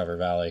on with Trevor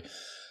Valley,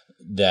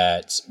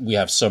 that we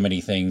have so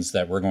many things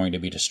that we're going to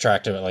be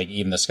distracted. Like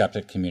even the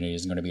skeptic community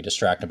is going to be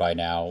distracted by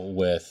now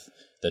with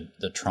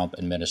the Trump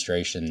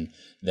administration,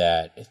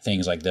 that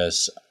things like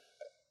this,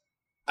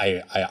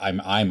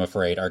 I'm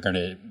afraid, are going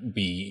to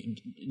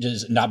be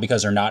just not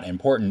because they're not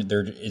important.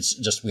 It's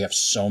just we have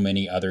so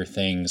many other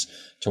things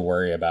to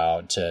worry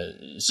about,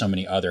 so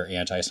many other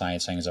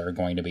anti-science things that are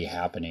going to be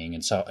happening,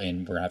 and we're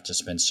going to have to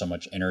spend so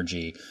much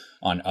energy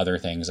on other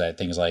things that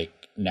things like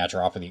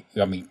naturopathy,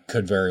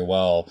 could very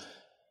well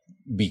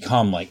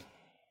become like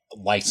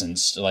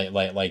licensed,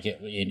 like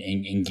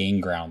in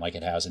game ground, like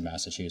it has in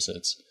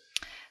Massachusetts.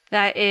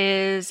 That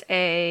is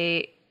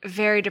a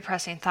very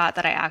depressing thought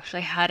that I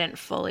actually hadn't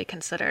fully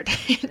considered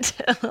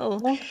until.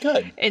 Well,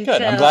 good. I'm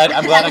glad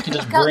I can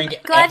just bring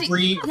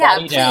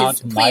everybody down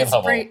to my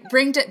level.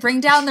 Bring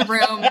down the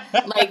room.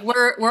 Like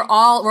we're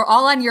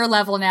all on your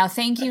level now.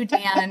 Thank you,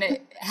 Dan.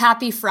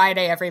 Happy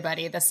Friday,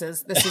 everybody. This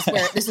is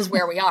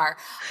where we are.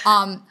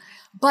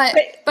 But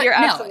you're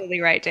absolutely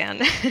right,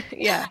 Dan.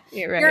 Yeah,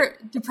 you're right. You're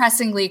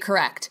depressingly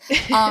correct.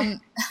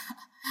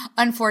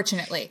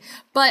 Unfortunately,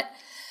 but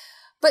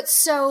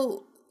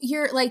so.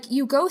 You're like,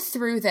 you go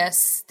through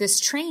this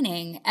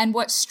training, and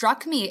what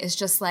struck me is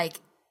just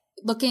like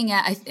looking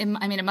at,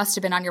 it must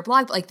have been on your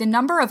blog, but like the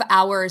number of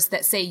hours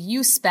that say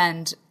you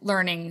spend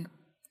learning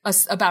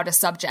about a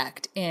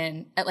subject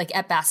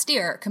at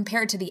Bastyr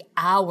compared to the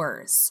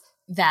hours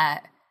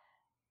that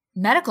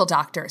medical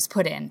doctors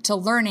put in to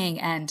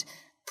learning and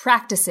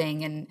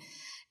practicing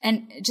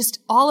and just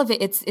all of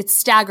it. It's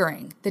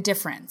staggering, the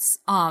difference.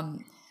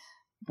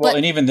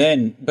 And even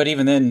then,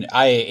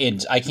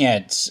 I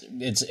can't.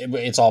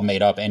 It's all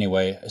made up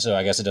anyway. So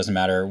I guess it doesn't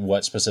matter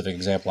what specific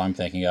example I'm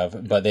thinking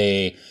of. But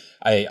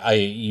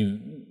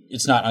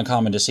it's not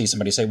uncommon to see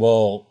somebody say,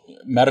 "Well,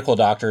 medical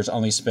doctors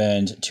only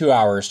spend 2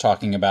 hours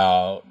talking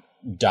about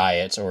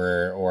diets,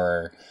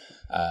 or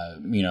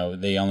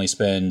they only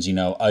spend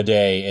a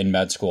day in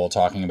med school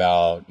talking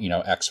about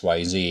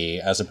XYZ,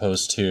 as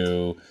opposed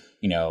to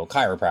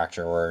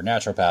chiropractor or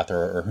naturopath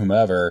or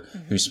whomever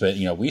who spend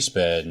we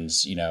spend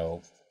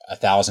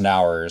 1,000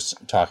 hours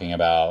talking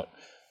about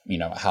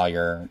how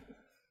your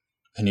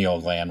pineal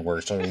gland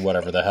works, or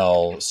whatever the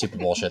hell super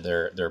bullshit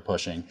they're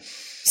pushing.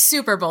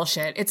 Super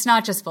bullshit. It's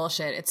not just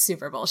bullshit. It's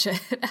super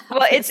bullshit.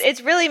 Well,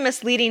 it's really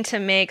misleading to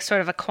make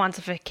sort of a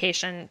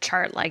quantification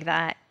chart like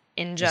that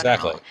in general.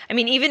 Exactly. I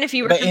mean, even if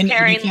you were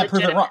comparing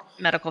legitimate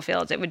medical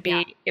fields, it would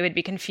be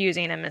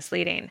confusing and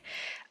misleading.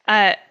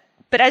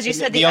 But as you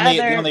said, the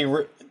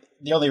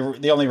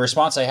only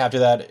response I have to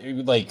that,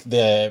 like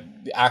the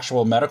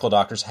actual medical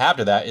doctors have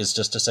to that, is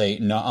just to say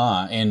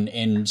nuh-uh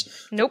and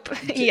nope.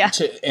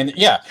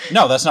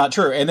 No, that's not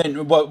true. And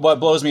then what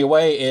blows me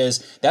away is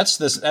that's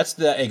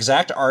the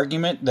exact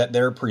argument that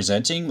they're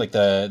presenting. Like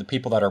the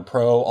people that are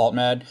pro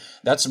alt-med,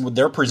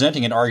 they're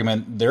presenting an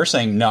argument. They're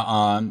saying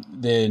nuh-uh.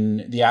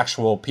 Then the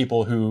actual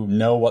people who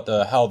know what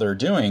the hell they're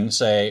doing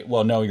say,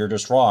 well, no, you're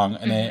just wrong.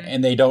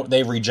 And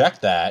they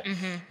reject that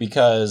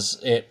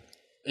because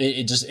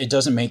it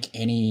doesn't make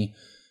any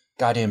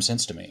goddamn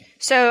sense to me.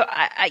 So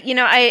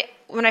I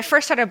when I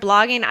first started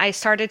blogging, I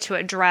started to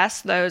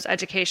address those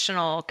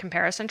educational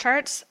comparison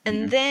charts,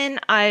 and then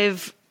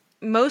I've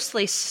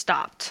mostly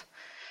stopped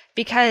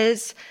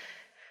because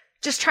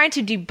just trying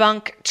to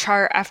debunk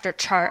chart after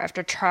chart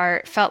after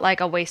chart felt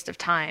like a waste of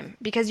time,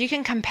 because you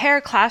can compare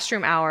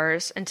classroom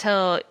hours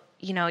until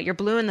you're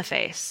blue in the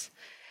face,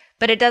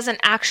 but it doesn't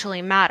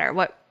actually matter.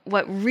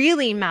 What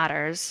really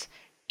matters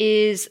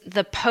is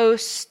the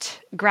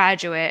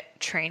postgraduate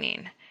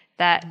training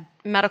that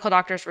medical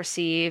doctors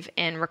receive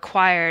in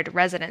required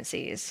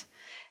residencies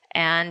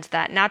and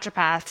that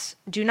naturopaths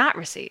do not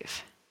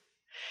receive.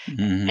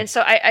 And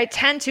so I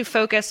tend to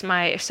focus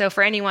so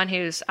for anyone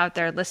who's out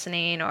there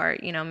listening, or,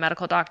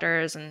 medical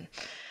doctors, and,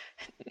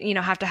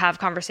 have to have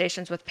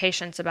conversations with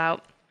patients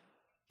about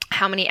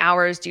how many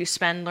hours do you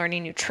spend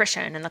learning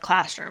nutrition in the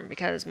classroom,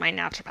 because my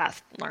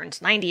naturopath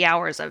learns 90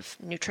 hours of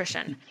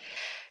nutrition.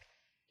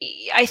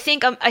 I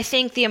think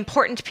the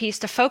important piece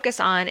to focus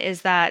on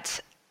is that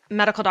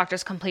medical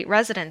doctors complete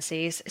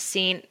residencies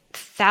seeing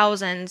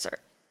thousands or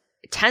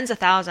tens of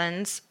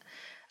thousands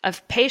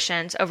of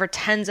patients over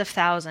tens of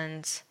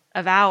thousands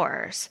of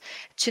hours,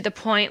 to the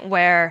point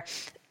where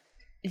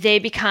they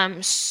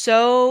become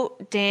so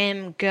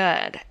damn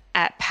good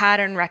at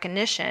pattern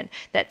recognition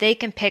that they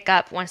can pick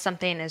up when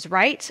something is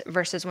right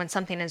versus when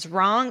something is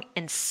wrong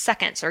in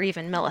seconds or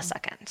even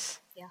milliseconds.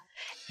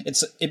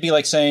 It'd be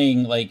like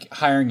saying, like,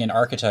 hiring an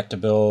architect to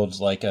build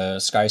like a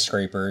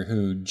skyscraper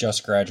who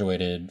just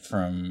graduated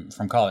from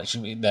college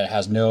that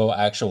has no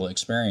actual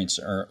experience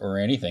or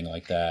anything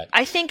like that.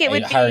 I think it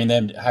would hiring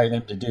them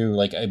to do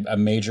like a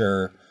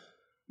major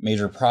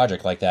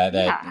project like that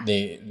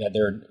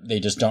they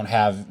just don't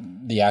have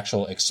the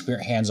actual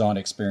hands-on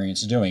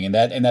experience doing,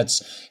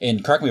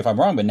 and correct me if I'm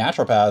wrong, but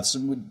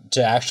naturopaths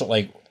to actually,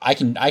 like, I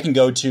can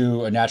go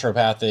to a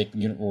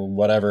naturopathic or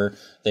whatever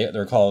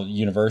they're called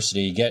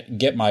university,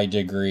 get my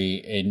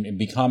degree and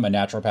become a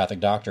naturopathic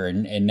doctor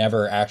and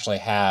never actually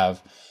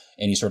have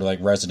any sort of like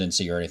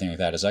residency or anything like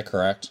that. Is that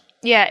correct?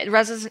 Yeah,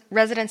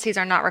 residencies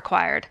are not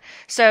required.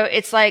 So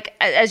it's like,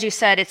 as you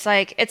said, it's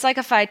like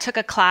if I took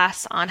a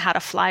class on how to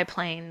fly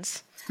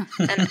planes,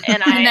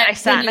 and I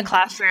sat in a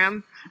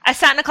classroom. I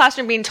sat in a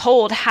classroom being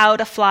told how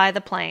to fly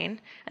the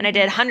plane, and I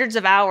did hundreds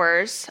of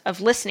hours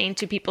of listening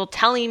to people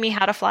telling me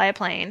how to fly a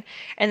plane,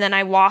 and then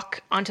I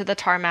walk onto the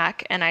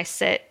tarmac and I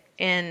sit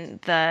in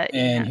the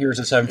here's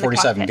a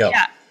 747, go.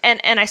 Yeah,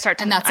 and I start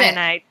to, and that's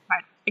it.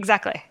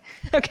 Exactly.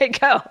 Okay,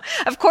 go.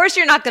 Of course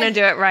you're not going to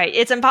do it right.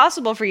 It's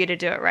impossible for you to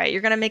do it right.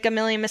 You're going to make a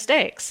million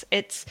mistakes.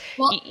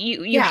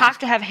 You have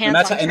to have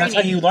hands-on training. And that's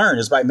how you learn,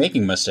 is by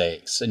making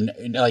mistakes. And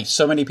like,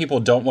 so many people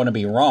don't want to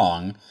be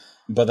wrong,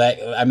 but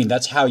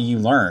that's how you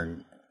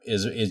learn,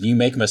 is you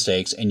make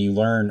mistakes and you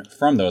learn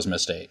from those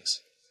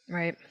mistakes.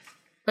 Right.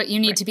 But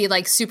you need to be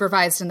like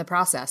supervised in the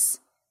process.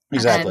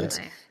 Exactly.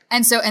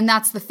 And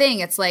that's the thing.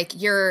 It's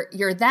like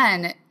you're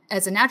then,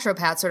 as a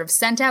naturopath, sort of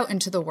sent out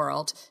into the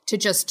world to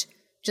just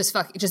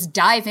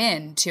dive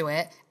into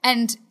it.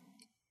 And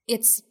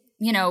it's,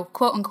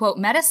 quote unquote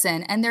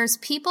medicine, and there's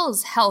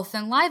people's health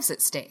and lives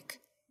at stake.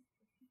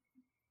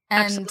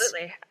 And,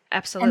 Absolutely.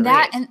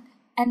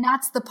 And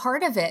that's the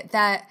part of it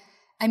that,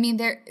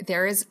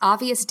 there is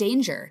obvious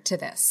danger to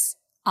this.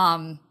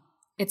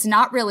 It's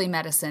not really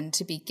medicine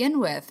to begin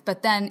with,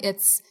 but then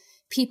it's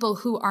people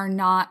who are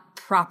not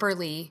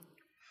properly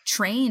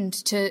trained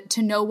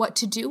to know what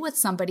to do with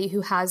somebody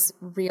who has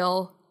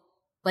real,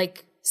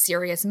 like,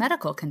 serious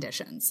medical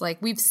conditions.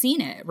 Like, we've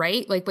seen it,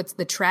 right? Like, what's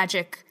the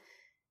tragic,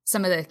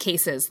 some of the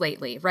cases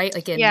lately, right?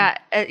 Like,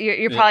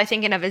 you're probably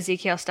thinking of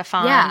Ezekiel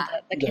Stefan,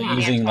 the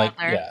Canadian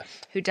toddler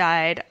who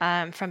died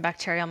from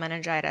bacterial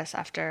meningitis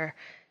after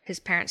his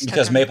parents took him.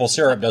 Because maple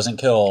syrup doesn't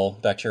kill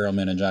bacterial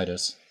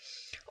meningitis.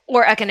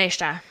 Or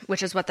echinacea,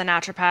 which is what the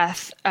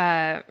naturopath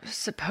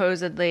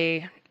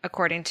supposedly,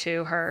 according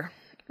to her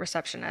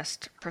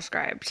receptionist,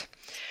 prescribed.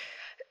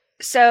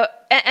 So,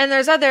 and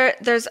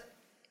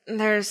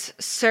there's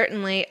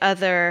certainly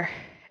other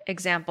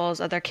examples,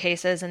 other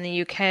cases. In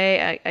the UK,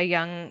 a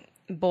young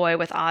boy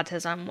with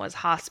autism was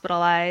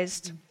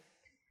hospitalized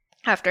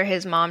after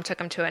his mom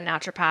took him to a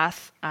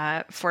naturopath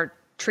for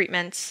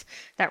treatments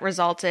that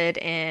resulted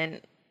in,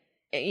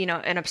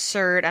 an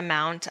absurd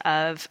amount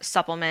of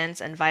supplements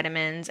and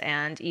vitamins,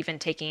 and even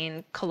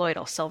taking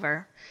colloidal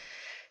silver.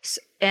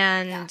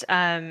 And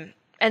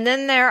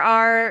then there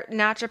are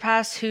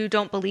naturopaths who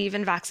don't believe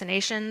in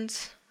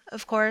vaccinations,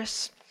 of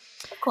course.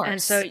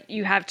 And so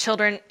you have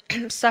children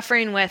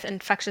suffering with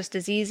infectious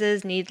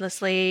diseases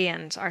needlessly,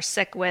 and are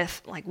sick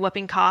with like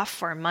whooping cough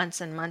for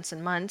months and months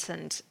and months,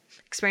 and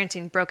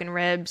experiencing broken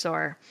ribs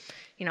or,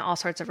 all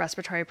sorts of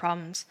respiratory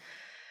problems.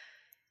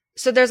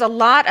 So there's a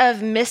lot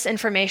of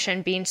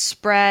misinformation being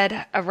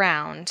spread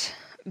around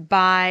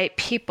by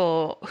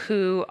people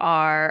who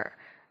are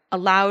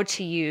allowed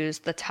to use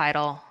the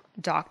title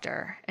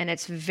doctor, and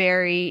it's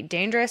very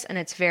dangerous and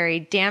it's very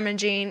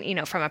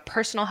damaging, from a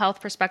personal health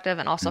perspective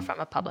and also from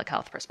a public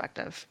health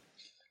perspective.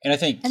 And I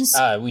think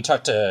we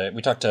talked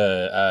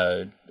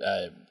to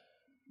a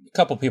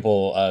couple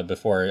people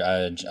before,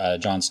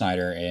 John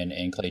Snyder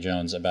and Clay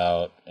Jones,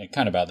 about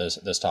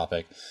this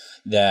topic,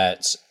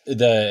 that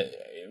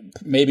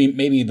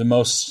maybe the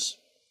most,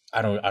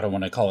 I don't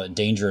want to call it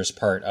dangerous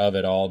part of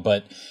it all,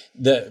 but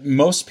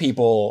most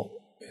people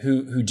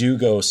who do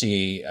go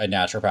see a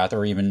naturopath,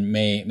 or even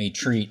may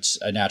treat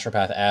a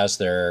naturopath as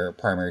their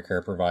primary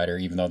care provider,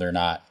 even though they're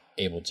not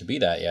able to be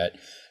that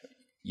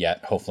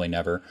yet, hopefully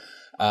never.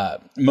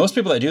 Most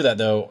people that do that,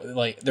 though,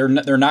 like, they're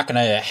not going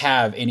to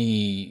have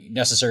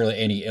necessarily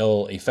any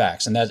ill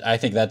effects, and I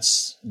think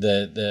that's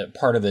the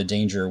part of the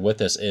danger with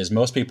this, is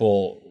most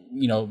people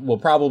will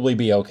probably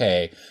be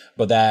okay,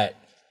 but that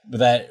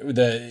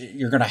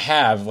you're going to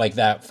have like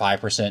that 5%,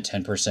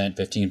 10%,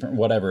 15%,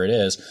 whatever it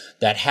is,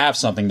 that have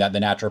something that the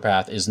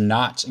naturopath is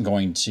not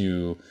going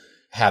to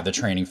have the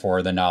training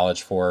for, the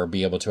knowledge for,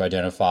 be able to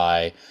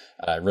identify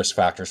risk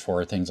factors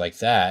for, things like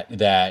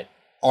that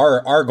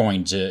are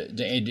going to,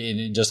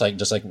 just like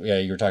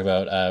you were talking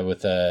about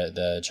with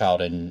the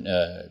child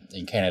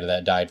in Canada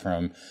that died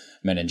from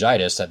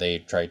meningitis that they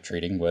tried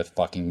treating with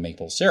fucking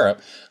maple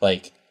syrup.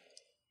 Like,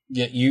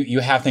 you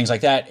have things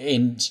like that,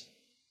 and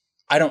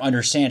I don't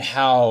understand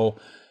how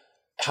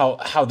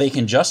they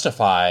can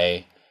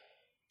justify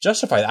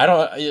that. I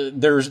don't.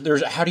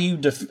 There's how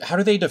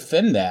do they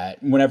defend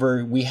that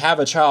whenever we have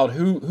a child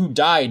who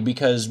died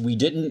because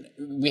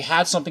we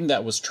had something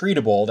that was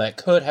treatable that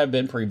could have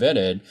been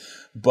prevented,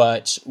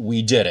 but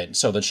we didn't,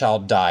 so the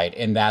child died,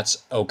 and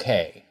that's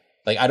okay.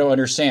 Like, I don't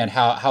understand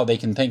how they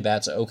can think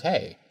that's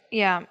okay.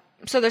 Yeah.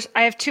 So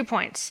I have 2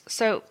 points.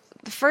 So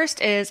the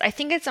first is, I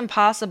think it's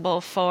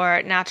impossible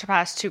for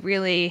naturopaths to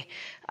really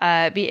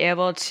be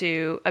able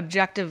to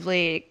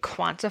objectively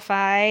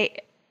quantify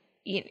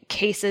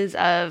cases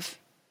of,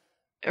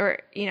 or,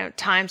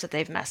 times that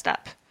they've messed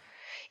up.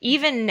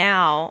 Even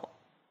now,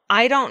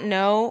 I don't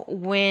know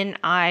when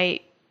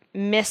I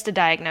missed a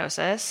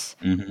diagnosis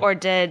or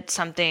did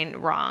something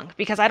wrong,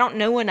 because I don't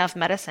know enough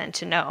medicine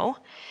to know.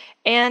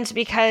 And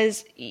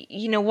because,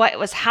 what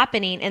was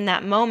happening in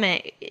that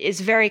moment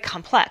is very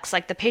complex.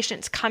 Like, the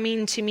patient's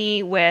coming to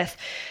me with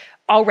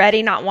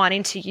already not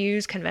wanting to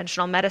use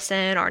conventional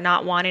medicine or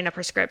not wanting a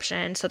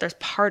prescription. So there's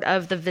part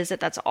of the visit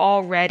that's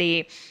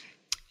already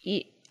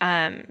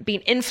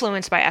being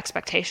influenced by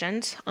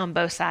expectations on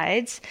both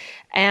sides.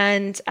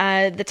 And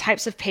the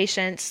types of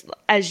patients,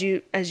 as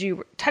you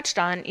touched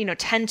on,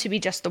 tend to be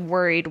just the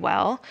worried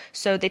well.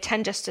 So they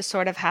tend just to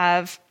sort of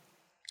have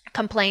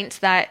complaints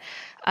that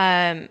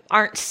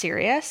aren't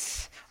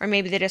serious, or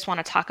maybe they just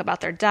want to talk about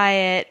their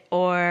diet,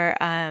 or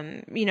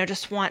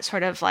just want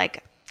sort of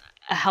like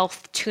a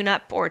health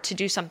tune-up, or to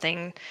do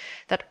something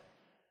that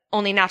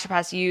only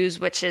naturopaths use,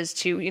 which is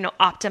to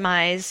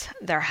optimize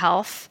their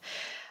health.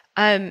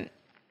 And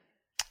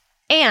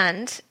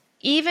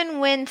even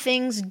when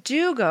things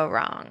do go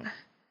wrong,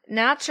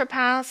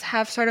 naturopaths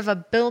have sort of a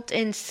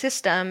built-in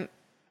system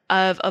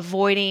of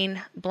avoiding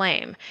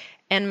blame.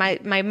 And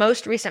my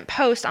most recent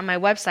post on my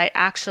website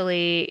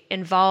actually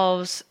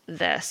involves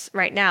this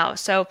right now.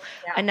 So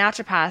a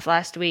naturopath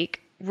last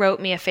week wrote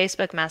me a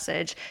Facebook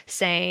message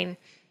saying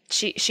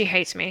she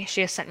hates me.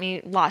 She has sent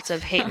me lots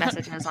of hate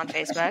messages on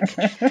Facebook.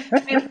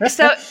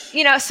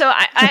 So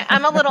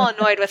I'm a little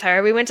annoyed with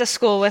her. We went to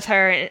school with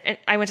her, and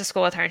I went to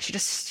school with her, and she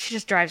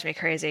just drives me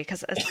crazy,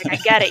 because it's like, I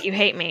get it. You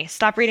hate me.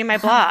 Stop reading my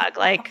blog.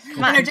 Like,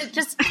 come on. You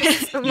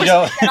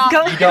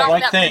don't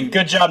like thing.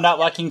 Good job not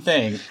liking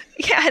thing.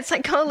 Yeah, it's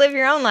like, go live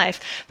your own life.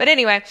 But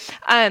anyway,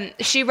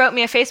 she wrote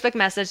me a Facebook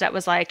message that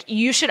was like,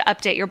 you should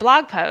update your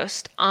blog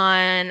post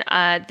on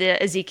the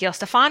Ezekiel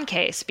Stefan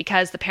case,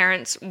 because the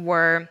parents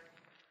were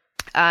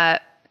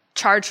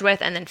charged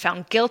with and then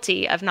found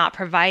guilty of not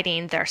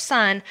providing their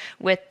son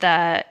with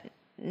the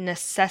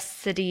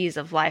necessities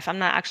of life. I'm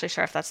not actually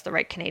sure if that's the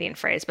right Canadian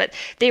phrase, but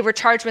they were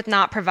charged with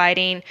not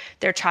providing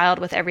their child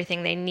with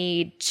everything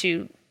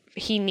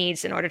he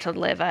needs in order to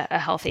live a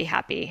healthy,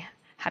 happy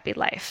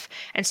life.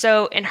 And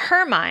so in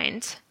her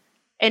mind,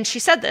 and she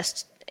said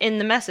this in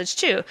the message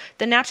too,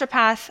 the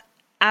naturopath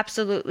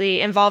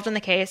absolutely involved in the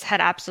case had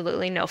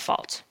absolutely no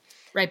fault.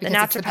 Right,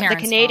 because the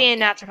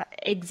Canadian naturopath,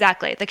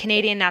 exactly. The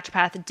Canadian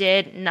naturopath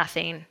did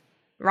nothing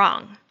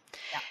wrong.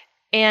 Yeah.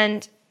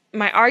 And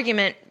my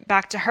argument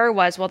back to her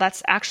was, well,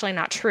 that's actually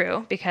not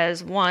true,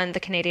 because one, the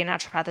Canadian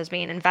naturopath is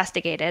being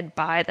investigated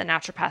by the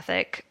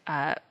naturopathic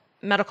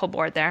medical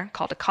board there,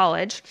 called a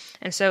college.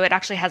 And so it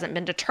actually hasn't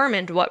been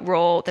determined what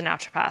role the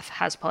naturopath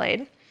has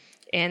played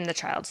in the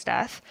child's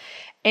death.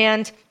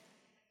 And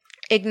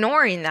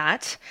ignoring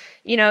that,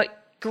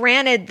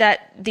 granted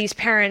that these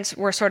parents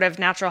were sort of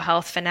natural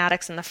health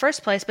fanatics in the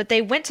first place, but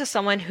they went to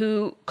someone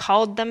who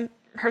called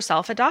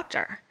herself a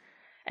doctor.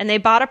 And they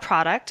bought a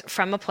product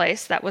from a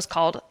place that was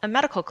called a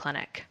medical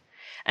clinic.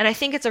 And I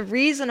think it's a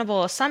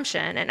reasonable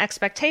assumption and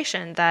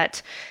expectation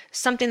that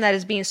something that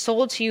is being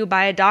sold to you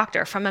by a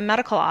doctor from a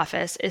medical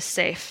office is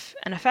safe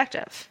and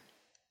effective.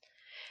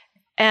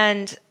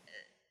 And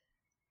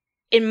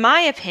in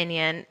my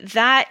opinion,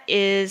 that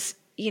is,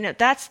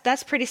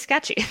 that's pretty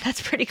sketchy.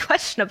 That's pretty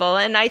questionable.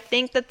 And I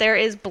think that there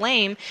is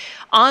blame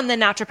on the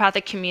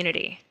naturopathic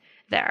community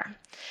there.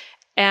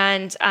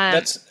 And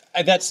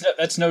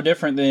that's no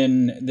different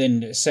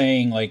than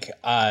saying, like,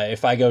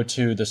 if I go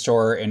to the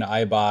store and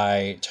I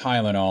buy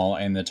Tylenol,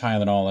 and the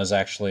Tylenol is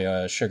actually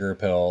a sugar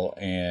pill,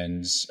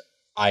 and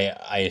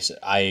I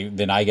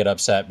then I get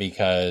upset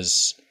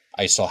because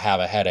I still have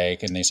a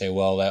headache, and they say,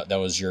 well, that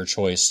was your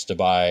choice to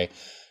buy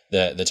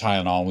the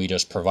Tylenol, we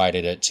just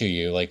provided it to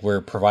you. Like,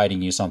 we're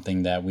providing you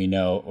something that we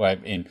know,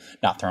 and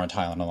not throwing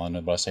Tylenol on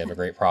the bus. They have a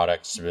great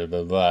product. Blah,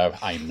 blah, blah.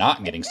 I'm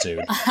not getting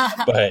sued,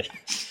 but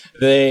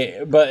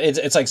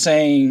it's like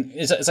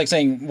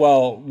saying,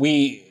 well,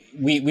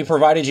 we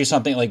provided you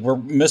something, like we're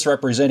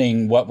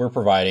misrepresenting what we're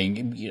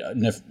providing,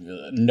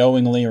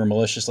 knowingly or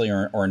maliciously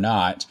or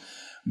not.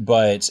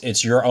 But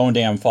it's your own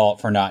damn fault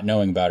for not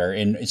knowing better.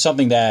 And it's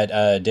something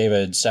that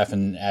David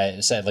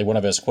Steffen said, like one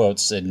of his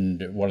quotes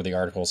in one of the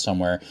articles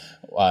somewhere.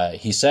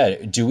 He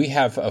said, "Do we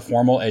have a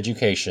formal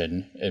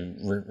education?"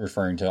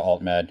 Referring to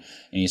alt-med. And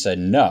he said,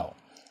 "No.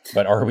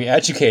 But are we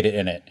educated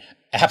in it?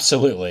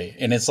 Absolutely."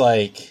 And it's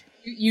like...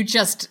 You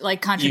just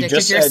like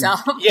contradicted yourself.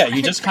 Yeah,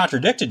 you just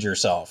contradicted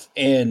yourself.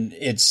 And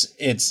it's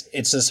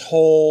this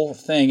whole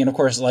thing. And of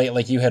course,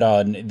 like you hit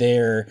on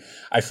there,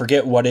 I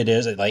forget what it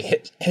is.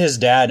 Like his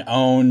dad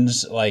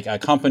owns like a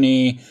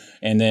company,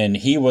 and then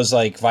he was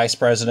like vice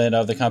president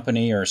of the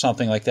company or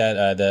something like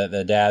that.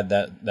 The dad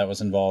that was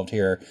involved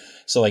here.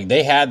 So like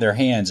they had their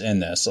hands in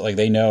this. So, like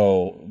they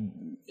know,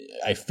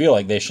 I feel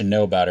like they should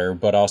know better,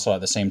 but also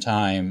at the same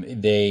time,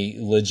 they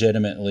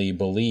legitimately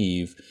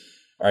believe,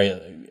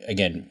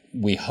 again,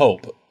 we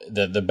hope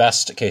the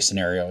best case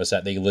scenario is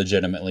that they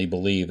legitimately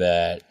believe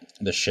that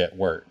the shit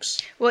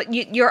works. Well,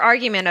 your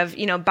argument of,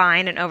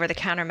 buying an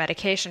over-the-counter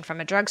medication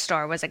from a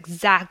drugstore was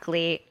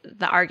exactly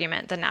the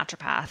argument the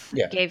naturopath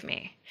gave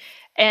me.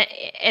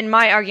 And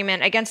my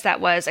argument against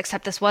that was,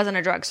 except this wasn't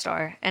a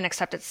drugstore, and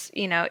except it's,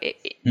 it's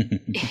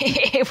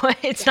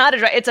not a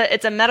drug,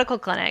 it's a medical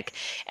clinic,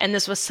 and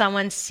this was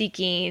someone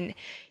seeking,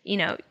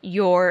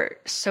 your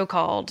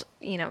so-called,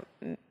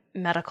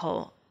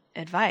 medical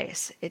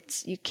advice.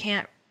 It's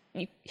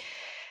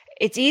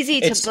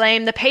easy to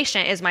blame the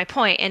patient, is my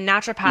point. And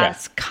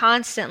naturopaths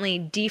constantly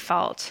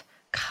default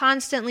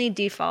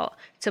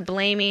to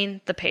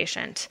blaming the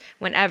patient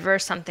whenever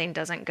something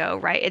doesn't go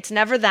right. It's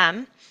never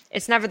them.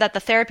 It's never that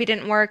the therapy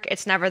didn't work.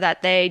 It's never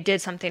that they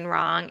did something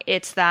wrong.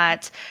 It's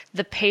that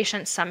the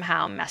patient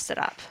somehow messed it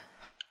up.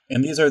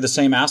 And these are the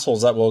same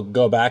assholes that will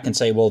go back and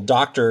say, well,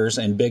 doctors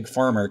and big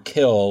pharma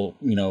kill,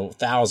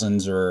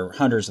 thousands or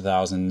hundreds of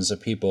thousands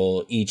of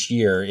people each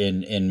year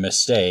in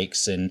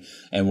mistakes and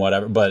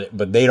whatever.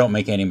 But they don't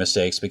make any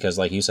mistakes because,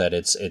 like you said,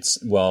 it's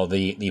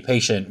the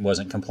patient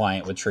wasn't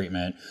compliant with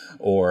treatment,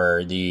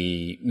 or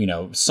the,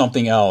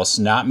 something else,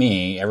 not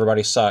me.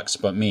 Everybody sucks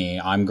but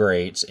me. I'm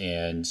great.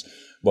 And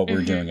what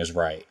we're doing is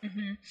right.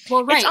 Mm-hmm.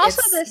 Well, right. It's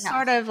also this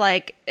sort of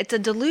like, it's a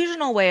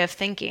delusional way of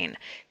thinking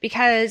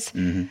because...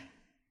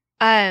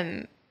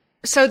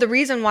 So the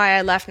reason why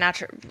I left, being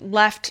a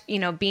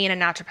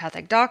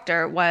naturopathic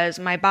doctor was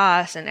my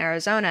boss in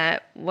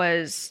Arizona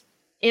was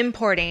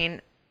importing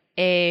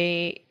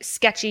a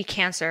sketchy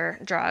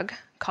cancer drug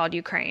called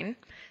Ukraine.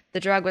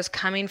 The drug was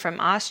coming from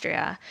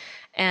Austria,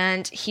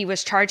 and he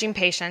was charging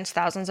patients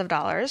thousands of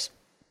dollars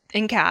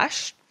in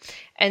cash.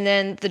 And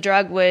then the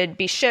drug would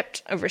be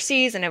shipped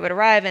overseas and it would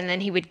arrive, and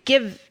then he would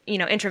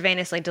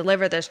intravenously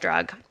deliver this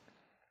drug,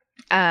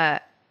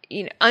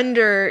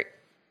 under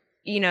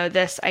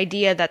this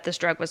idea that this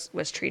drug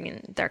was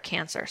treating their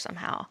cancer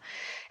somehow.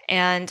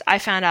 And I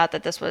found out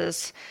that this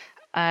was,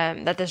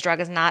 that this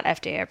drug is not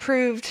FDA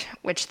approved,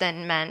 which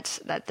then meant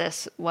that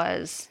this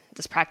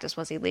practice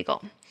was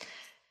illegal.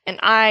 And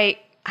I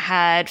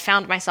had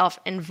found myself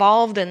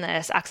involved in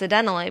this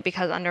accidentally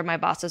because under my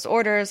boss's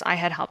orders, I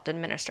had helped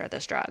administer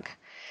this drug.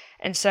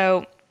 And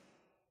so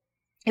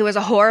it was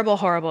a horrible,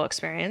 horrible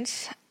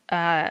experience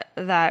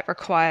that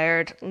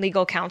required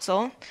legal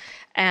counsel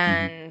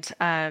and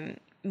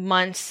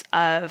months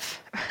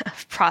of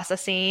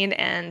processing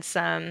and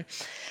some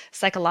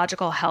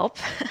psychological help,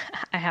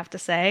 I have to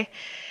say.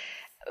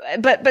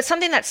 But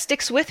something that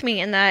sticks with me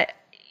and that,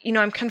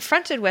 I'm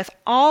confronted with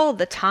all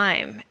the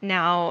time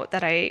now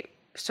that I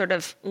sort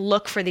of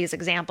look for these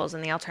examples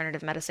in the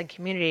alternative medicine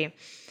community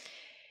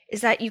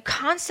is that you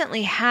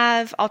constantly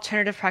have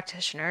alternative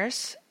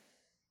practitioners.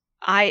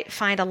 I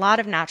find a lot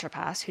of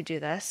naturopaths who do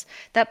this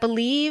that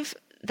believe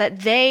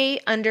that they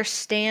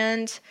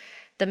understand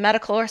the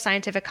medical or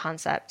scientific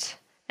concept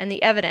and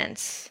the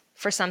evidence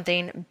for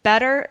something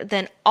better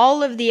than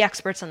all of the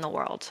experts in the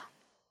world.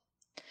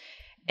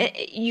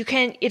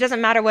 It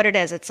doesn't matter what it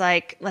is. It's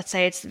like, let's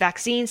say it's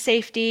vaccine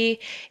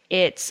safety,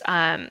 it's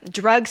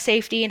drug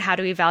safety and how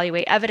to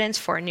evaluate evidence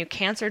for a new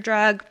cancer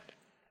drug,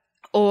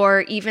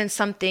 or even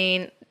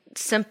something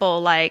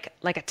simple like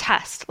a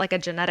test, like a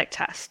genetic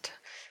test,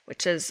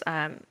 which is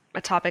a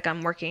topic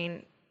I'm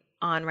working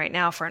on right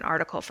now for an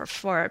article for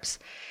Forbes.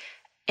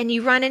 And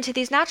you run into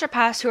these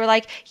naturopaths who are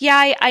like,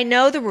 yeah, I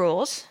know the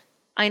rules.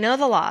 I know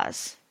the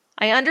laws.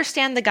 I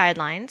understand the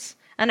guidelines.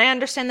 And I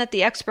understand that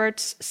the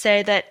experts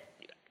say that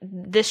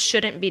this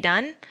shouldn't be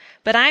done,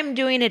 but I'm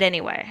doing it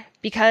anyway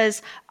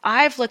because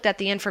I've looked at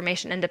the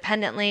information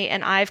independently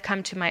and I've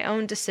come to my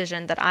own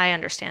decision that I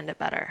understand it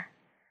better.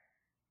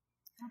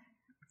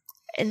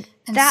 And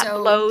that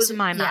blows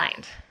my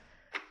mind.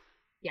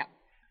 Yeah.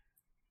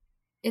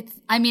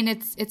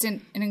 It's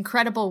an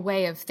incredible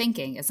way of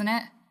thinking, isn't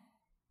it?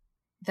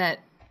 That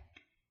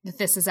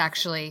this is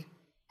actually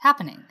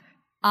happening.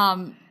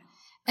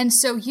 And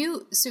so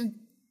you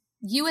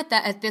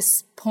at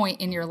this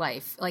point in your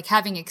life, like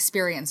having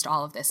experienced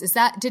all of this, is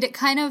that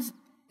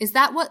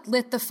what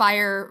lit the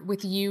fire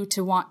with you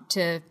to want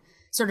to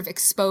sort of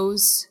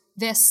expose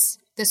this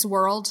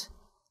world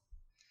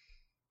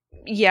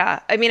Yeah.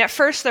 I mean, at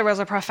first there was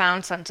a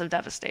profound sense of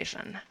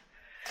devastation.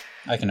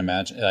 I can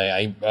imagine.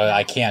 I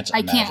can't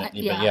imagine. But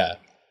yeah.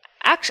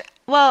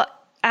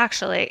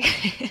 Actually,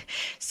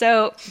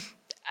 so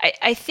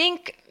I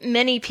think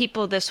many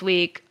people this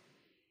week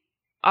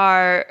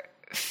are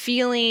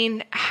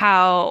feeling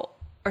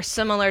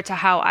similar to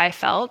how I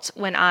felt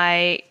when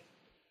I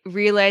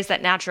realized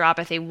that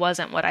naturopathy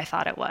wasn't what I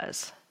thought it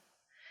was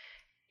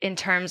in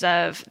terms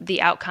of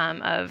the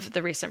outcome of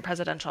the recent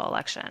presidential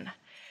election.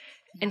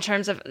 In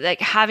terms of like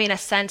having a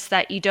sense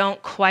that you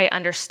don't quite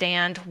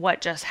understand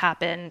what just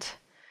happened.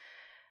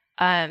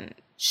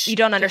 You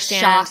don't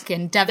understand shock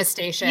and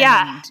devastation.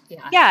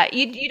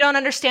 You don't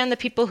understand the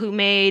people who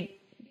made,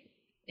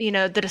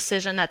 the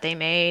decision that they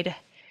made,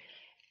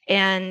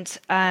 and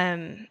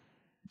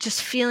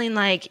just feeling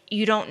like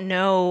you don't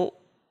know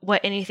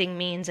what anything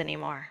means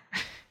anymore.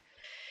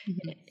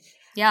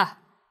 Yeah,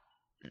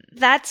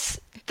 that's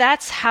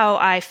how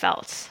I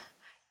felt.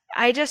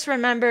 I just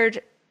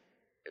remembered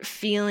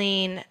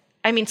feeling,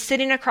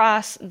 sitting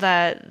across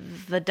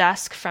the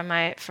desk from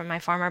my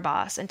former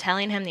boss and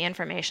telling him the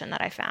information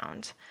that I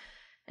found.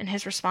 And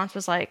his response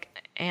was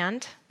like,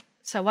 "And?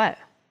 So what?"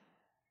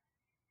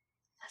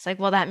 I was like,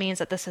 "Well, that means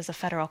that this is a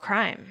federal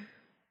crime."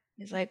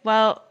 He's like,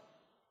 "Well,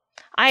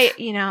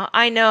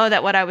 I know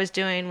that what I was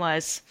doing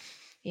was,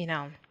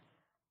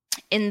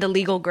 in the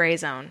legal gray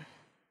zone,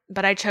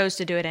 but I chose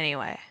to do it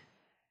anyway."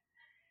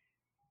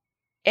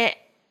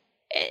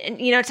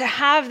 To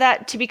have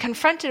that, to be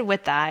confronted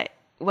with that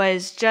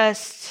was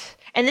just,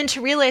 and then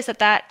to realize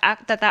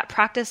that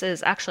practice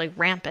is actually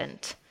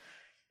rampant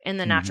in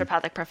the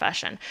naturopathic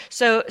profession.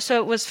 So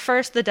it was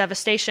first the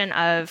devastation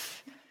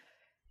of,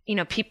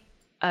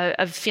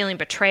 of feeling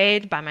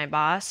betrayed by my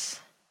boss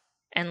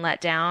and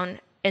let down,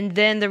 and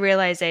then the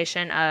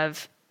realization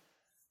of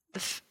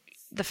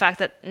the fact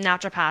that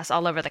naturopaths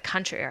all over the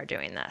country are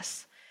doing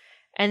this,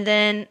 and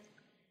then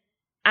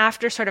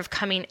after sort of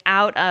coming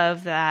out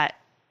of that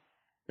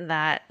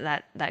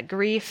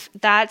grief,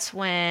 that's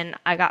when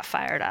I got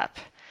fired up,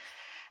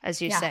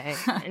 as you say,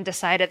 and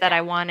decided that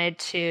I wanted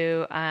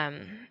to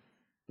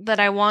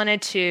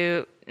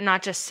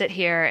not just sit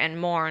here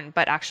and mourn,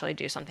 but actually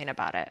do something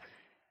about it.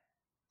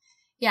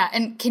 Yeah.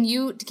 And can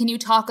you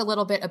talk a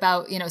little bit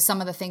about,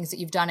 some of the things that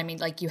you've done? I mean,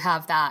 like you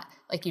have that,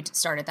 like you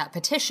started that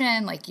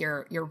petition, like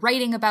you're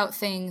writing about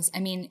things. I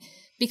mean,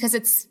 because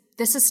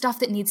this is stuff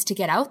that needs to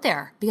get out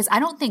there, because I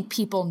don't think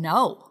people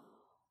know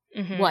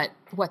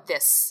what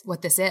this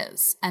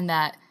is, and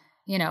that,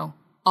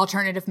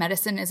 alternative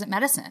medicine isn't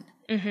medicine.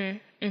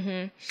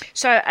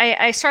 So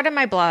I started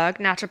my blog,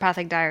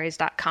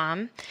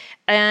 naturopathicdiaries.com,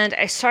 and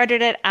I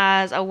started it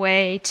as a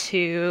way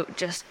to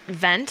just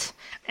vent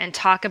and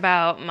talk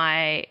about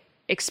my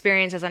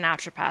experience as a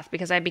naturopath,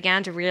 because I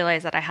began to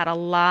realize that I had a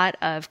lot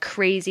of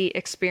crazy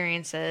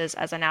experiences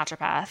as a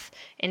naturopath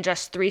in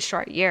just 3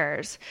 short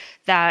years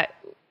that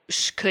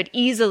could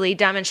easily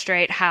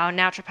demonstrate how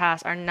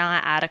naturopaths are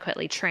not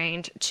adequately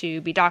trained to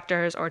be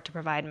doctors or to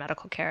provide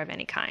medical care of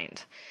any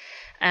kind.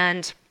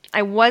 And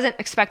I wasn't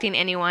expecting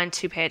anyone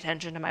to pay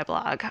attention to my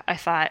blog. I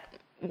thought,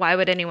 why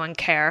would anyone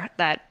care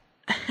that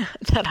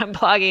I'm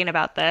blogging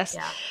about this?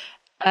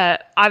 Yeah.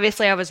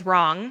 Obviously, I was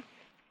wrong.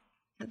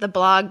 The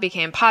blog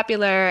became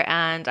popular,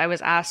 and I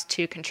was asked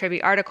to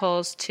contribute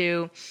articles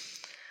to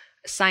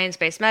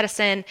science-based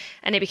medicine,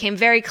 and it became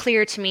very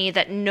clear to me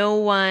that no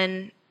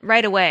one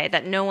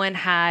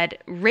had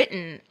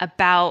written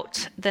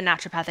about the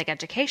naturopathic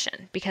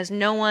education, because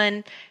no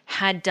one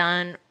had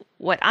done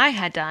what I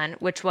had done,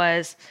 which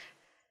was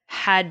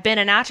had been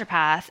a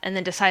naturopath and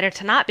then decided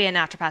to not be a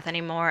naturopath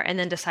anymore, and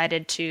then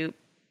decided to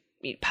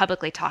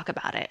publicly talk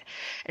about it.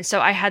 And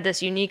so I had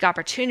this unique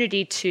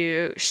opportunity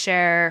to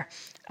share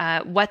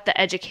what the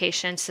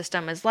education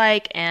system is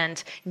like,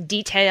 and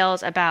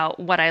details about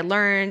what I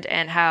learned,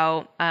 and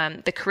how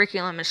the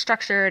curriculum is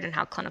structured, and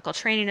how clinical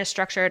training is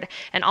structured.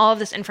 And all of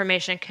this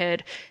information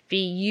could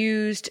be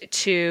used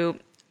to,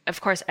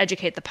 of course,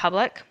 educate the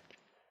public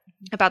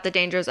about the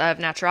dangers of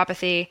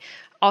naturopathy,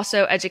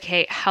 also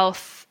educate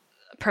health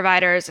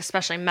providers,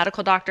 especially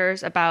medical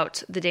doctors,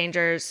 about the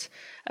dangers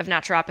of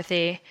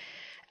naturopathy,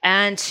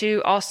 and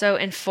to also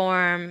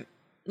inform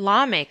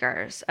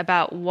lawmakers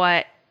about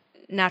what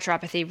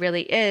naturopathy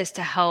really is,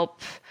 to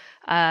help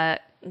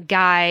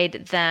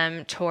guide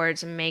them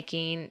towards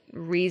making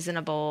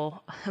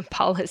reasonable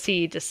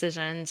policy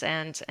decisions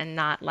and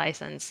not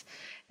license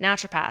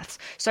naturopaths.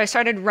 So I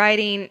started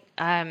writing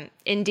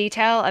in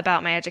detail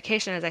about my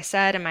education, as I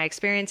said, and my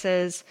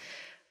experiences.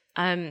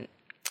 And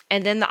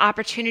then the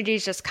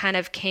opportunities just kind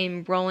of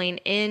came rolling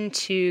in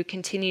to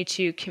continue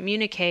to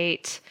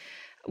communicate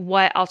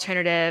what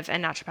alternative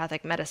and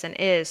naturopathic medicine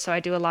is. So I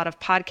do a lot of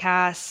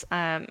podcasts.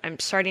 I'm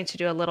starting to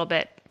do a little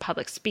bit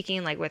public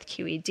speaking, like with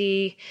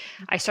QED.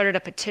 I started a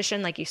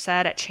petition, like you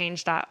said, at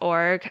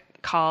change.org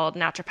called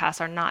 "Naturopaths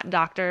Are Not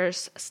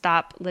Doctors,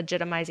 Stop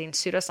Legitimizing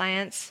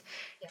Pseudoscience."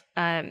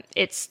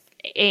 It's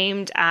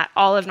aimed at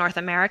all of North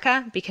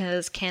America,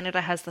 because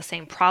Canada has the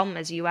same problem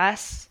as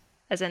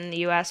in the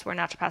US, where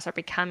naturopaths are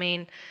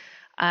becoming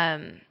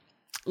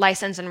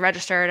licensed and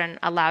registered and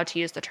allowed to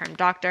use the term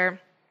doctor.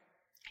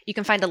 You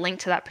can find a link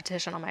to that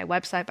petition on my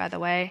website, by the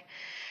way.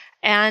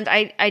 And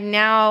I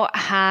now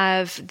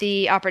have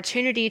the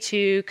opportunity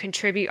to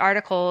contribute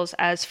articles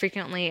as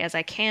frequently as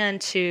I can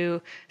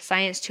to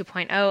Science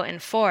 2.0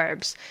 and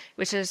Forbes,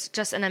 which is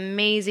just an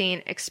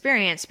amazing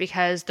experience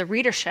because the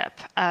readership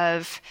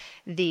of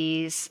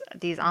these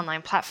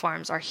online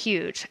platforms are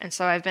huge. And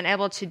so I've been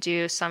able to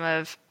do some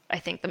of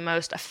my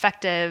most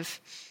effective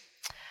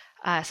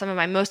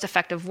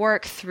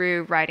work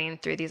through writing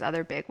through these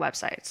other big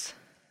websites.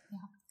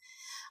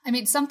 I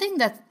mean, something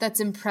that's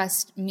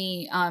impressed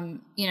me,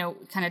 kind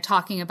of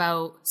talking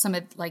about some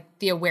of like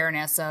the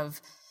awareness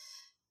of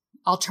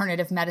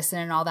alternative medicine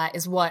and all that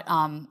is what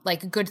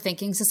like Good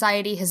Thinking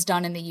Society has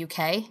done in the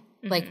UK,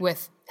 like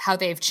with how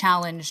they've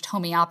challenged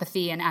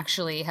homeopathy and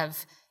actually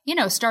have,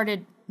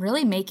 started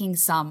really making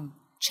some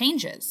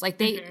changes. Like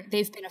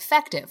they've been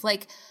effective.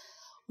 Like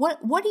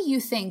what do you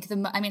think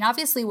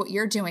obviously what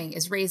you're doing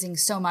is raising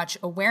so much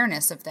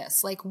awareness of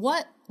this. Like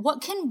what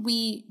can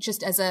we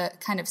just as a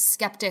kind of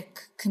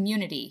skeptic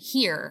community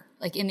here,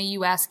 like in the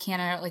US,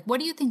 Canada, like what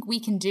do you think we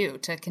can do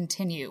to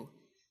continue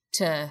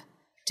to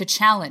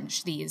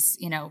challenge these,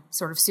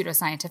 sort of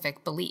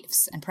pseudoscientific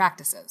beliefs and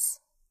practices?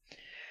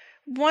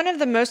 One of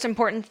the most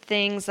important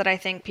things that I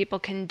think people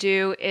can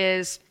do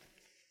is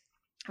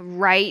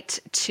write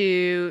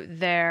to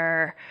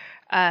their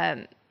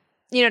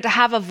to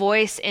have a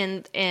voice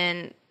in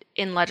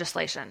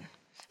legislation.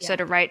 Yeah. So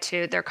to write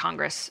to their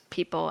Congress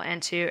people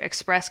and to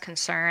express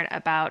concern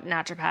about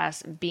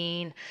naturopaths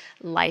being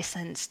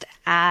licensed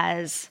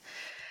as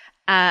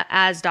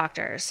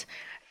doctors.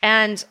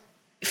 And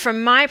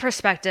from my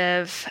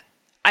perspective,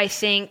 I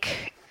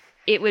think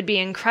it would be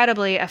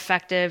incredibly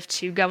effective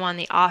to go on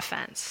the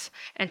offense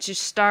and to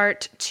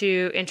start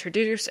to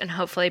introduce and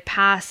hopefully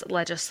pass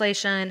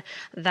legislation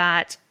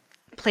that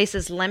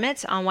places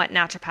limits on what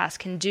naturopaths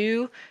can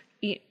do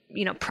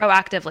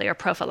proactively or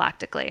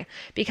prophylactically.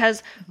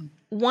 Because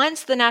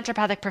once the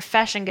naturopathic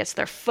profession gets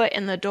their foot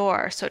in the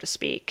door, so to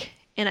speak,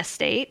 in a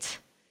state,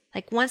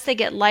 like once they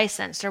get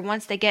licensed or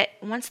once they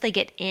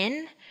get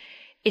in,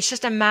 it's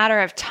just a matter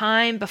of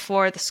time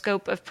before the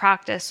scope of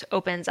practice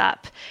opens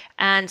up.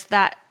 And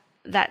that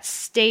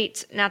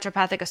state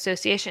naturopathic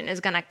association is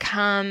going to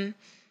come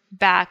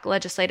back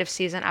legislative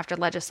season after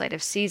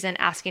legislative season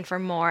asking for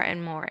more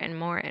and more and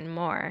more and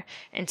more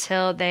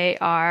until they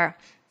are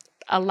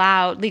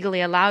legally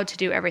allowed to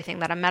do everything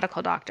that a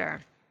medical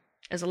doctor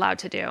is allowed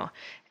to do.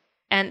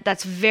 And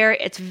it's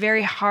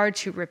very hard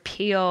to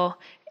repeal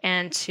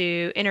and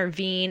to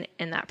intervene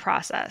in that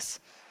process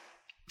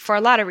for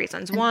a lot of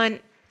reasons. One,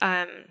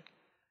 that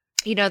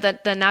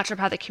the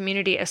naturopathic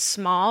community is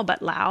small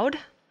but loud.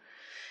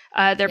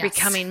 They're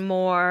becoming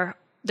more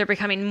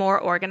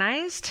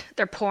organized.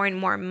 They're pouring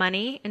more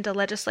money into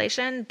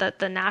legislation.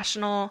 The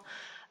National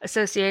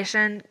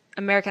Association,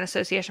 American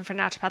Association for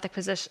Naturopathic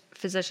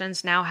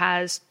Physicians, now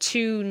has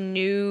 2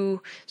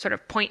 new sort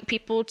of point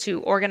people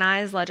to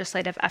organize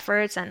legislative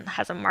efforts and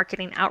has a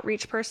marketing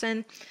outreach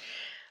person.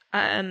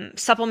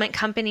 Supplement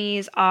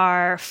companies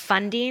are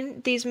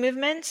funding these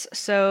movements,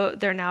 so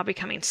they're now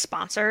becoming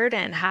sponsored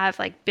and have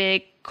like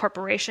big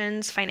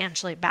corporations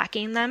financially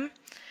backing them.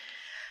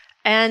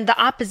 And the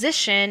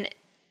opposition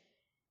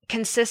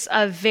consists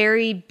of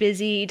very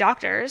busy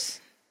doctors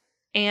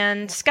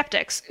and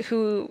skeptics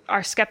who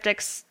are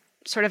skeptics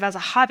sort of as a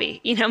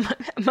hobby.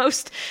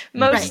 Most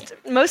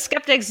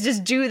skeptics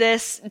just do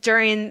this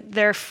during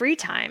their free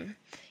time.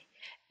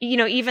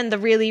 Even the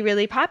really,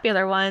 really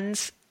popular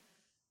ones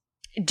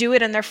do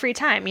it in their free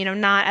time,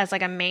 not as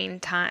like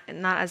not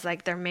as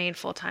like their main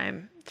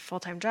full-time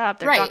job.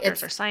 They're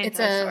doctors or scientists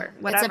or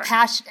whatever.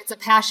 It's a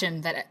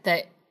passion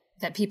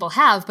that people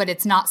have, but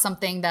it's not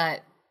something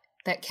that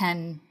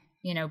can,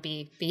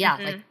 be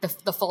like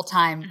the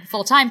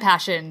full-time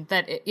passion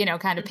that,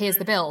 kind of pays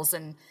the bills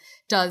and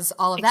does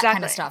all of that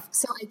kind of stuff.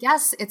 So I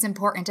guess it's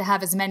important to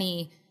have as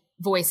many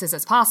voices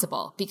as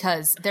possible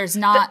because there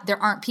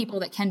aren't people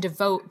that can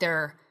devote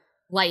their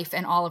life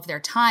and all of their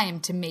time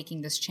to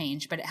making this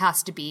change, but it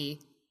has to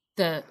be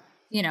the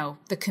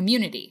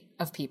community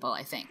of people,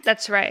 I think.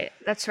 That's right.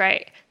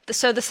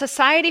 So the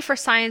Society for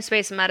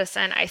Science-Based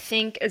Medicine, I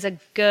think, is a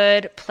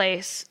good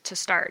place to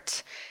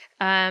start.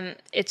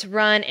 It's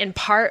run in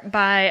part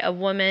by a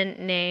woman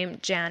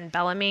named Jan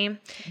Bellamy.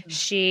 Mm-hmm.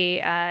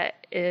 She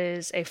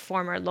is a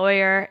former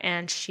lawyer,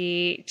 and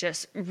she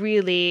just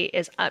really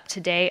is up to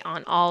date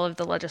on all of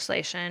the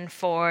legislation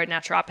for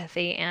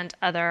naturopathy and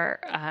other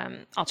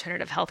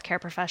alternative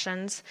healthcare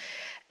professions.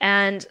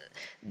 And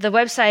the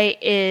website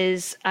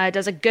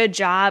does a good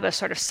job of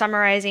sort of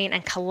summarizing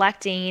and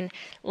collecting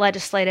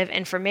legislative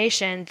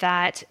information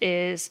that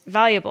is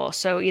valuable.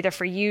 So either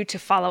for you to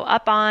follow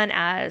up on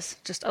as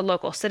just a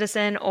local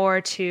citizen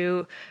or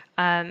to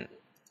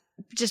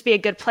just be a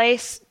good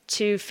place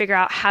to figure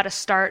out how to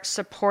start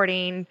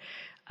supporting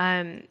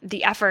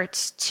the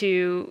efforts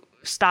to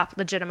stop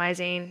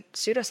legitimizing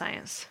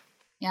pseudoscience.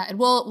 Yeah, and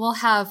we'll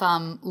have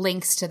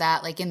links to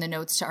that like in the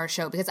notes to our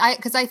show because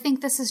I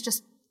think this is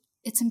just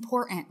it's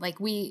important. Like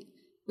we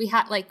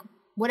had like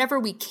whatever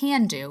we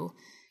can do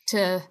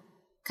to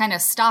kind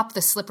of stop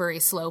the slippery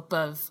slope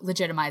of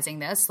legitimizing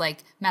this,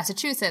 like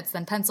Massachusetts,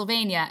 then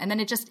Pennsylvania, and then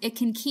it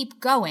can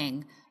keep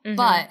going. Mm-hmm.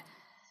 But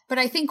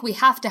I think we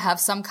have to have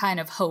some kind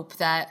of hope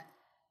that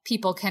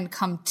people can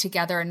come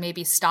together and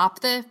maybe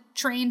stop the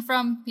train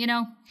from,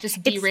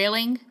 just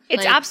derailing.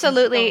 It's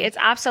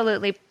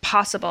absolutely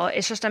possible.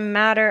 It's just a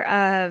matter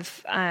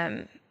of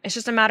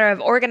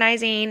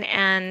organizing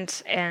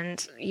and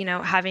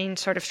having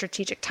sort of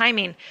strategic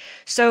timing.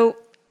 So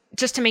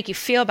just to make you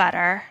feel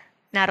better,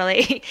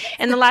 Natalie,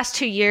 in the last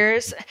 2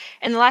 years,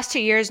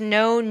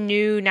 no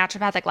new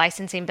naturopathic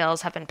licensing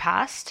bills have been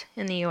passed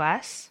in the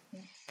U.S.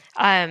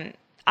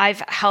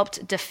 I've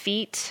helped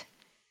defeat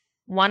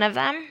one of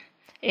them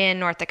in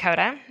North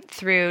Dakota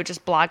through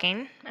just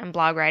blogging and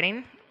blog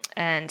writing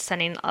and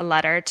sending a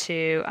letter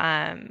to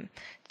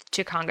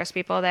Congress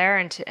people there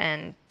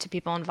and to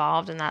people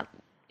involved in that,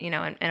 in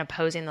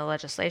opposing the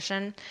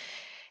legislation.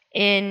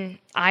 In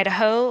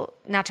Idaho,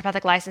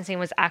 naturopathic licensing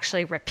was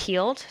actually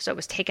repealed, so it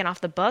was taken off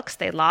the books.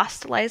 They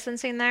lost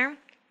licensing there.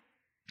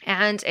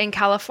 And in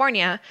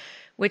California,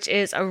 which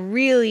is a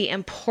really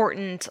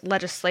important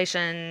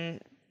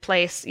legislation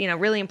place,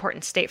 really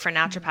important state for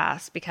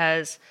naturopaths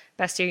because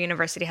Bastyr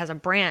University has a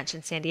branch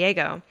in San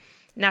Diego.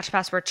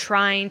 Naturopaths were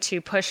trying to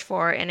push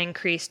for an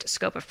increased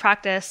scope of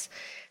practice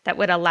that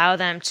would allow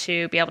them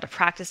to be able to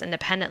practice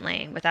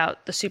independently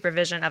without the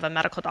supervision of a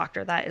medical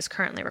doctor that is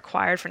currently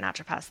required for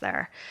naturopaths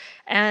there.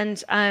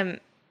 And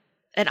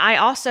I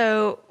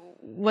also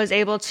was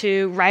able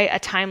to write a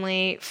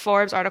timely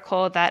Forbes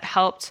article that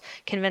helped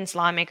convince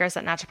lawmakers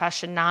that naturopaths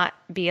should not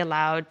be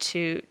allowed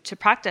to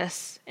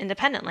practice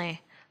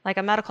independently like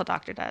a medical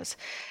doctor does.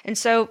 And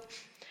so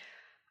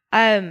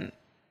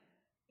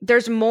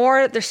there's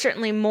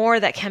certainly more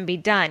that can be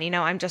done.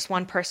 I'm just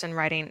one person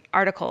writing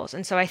articles.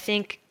 And so I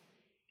think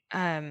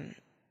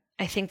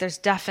there's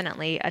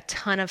definitely a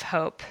ton of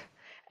hope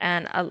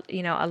and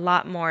a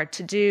lot more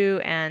to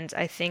do. And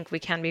I think we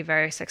can be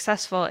very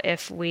successful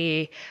if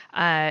we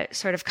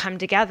sort of come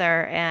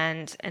together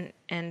and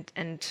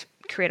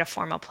create a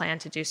formal plan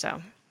to do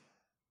so.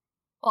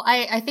 Well,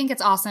 I think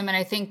it's awesome. And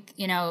I think,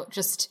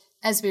 just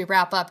as we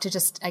wrap up, to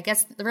just, I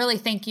guess, really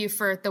thank you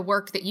for the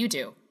work that you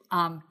do,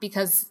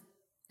 because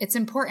it's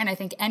important. I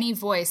think any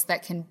voice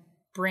that can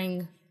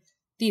bring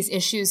these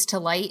issues to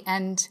light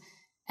and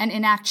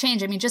enact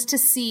change. I mean, just to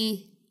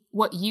see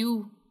what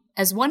you,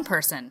 as one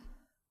person,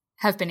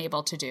 have been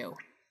able to do.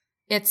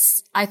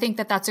 I think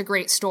that's a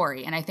great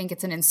story. And I think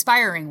it's an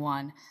inspiring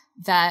one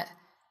that,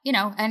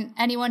 and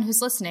anyone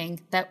who's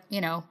listening that,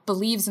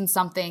 believes in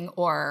something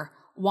or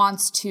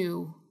wants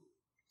to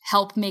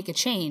help make a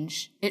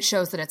change, it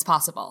shows that it's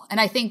possible.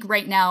 And I think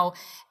right now,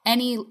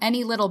 any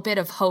little bit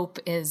of hope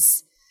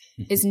is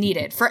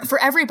needed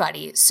for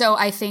everybody. So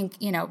I think,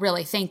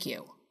 really thank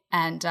you.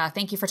 And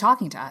thank you for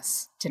talking to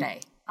us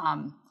today.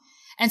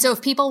 And so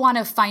if people want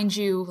to find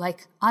you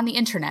like on the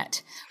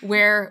internet,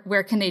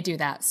 where can they do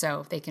that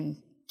so they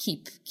can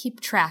keep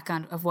track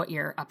of what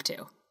you're up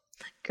to?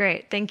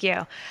 Great. Thank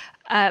you.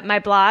 My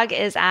blog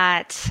is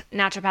at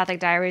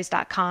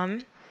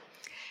naturopathicdiaries.com.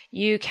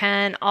 You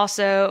can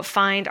also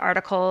find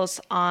articles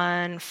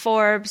on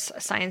Forbes,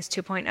 Science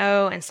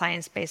 2.0, and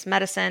Science-Based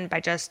Medicine by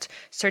just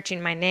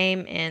searching my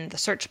name in the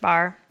search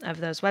bar of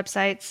those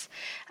websites.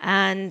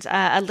 And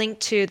a link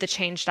to the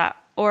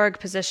change.org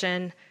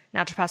position,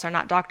 Naturopaths Are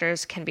Not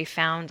Doctors, can be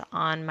found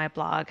on my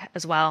blog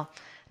as well.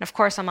 And of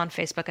course, I'm on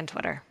Facebook and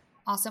Twitter.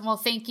 Awesome. Well,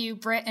 thank you,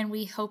 Britt, and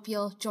we hope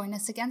you'll join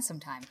us again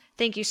sometime.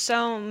 Thank you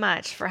so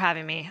much for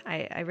having me.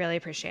 I really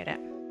appreciate it.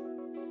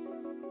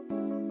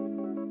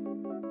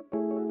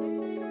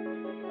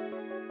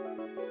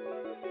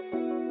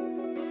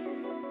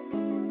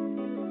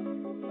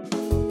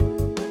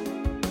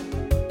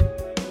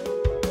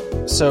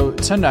 So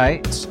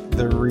tonight,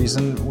 the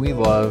reason we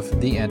love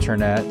the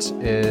internet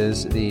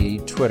is the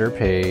Twitter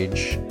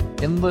page,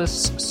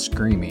 Endless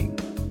Screaming.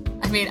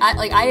 I mean,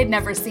 I had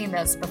never seen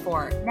this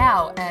before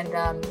now, and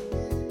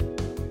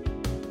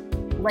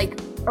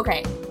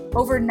okay,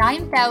 over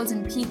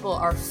 9,000 people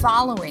are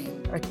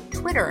following a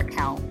Twitter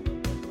account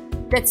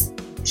that's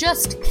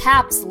just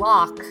caps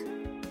lock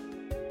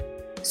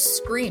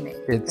screaming,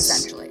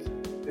 essentially.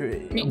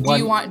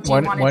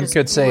 One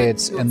could say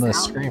it's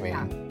endless screaming.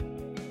 Yeah.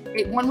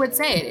 One would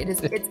say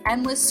it's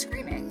endless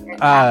screaming. It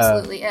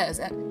absolutely is.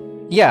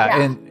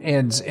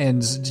 And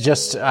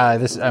just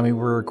this. I mean,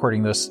 we're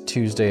recording this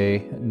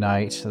Tuesday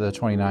night, the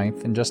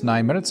 29th, and just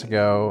 9 minutes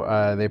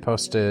ago, they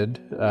posted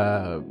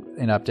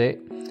an update,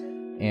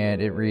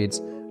 and it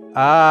reads,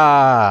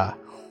 I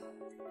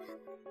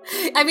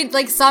mean,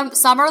 like some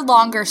are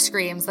longer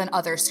screams than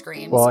other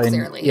screams. Well,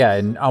 clearly,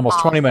 and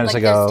almost 20 minutes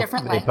ago,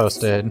 they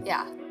posted,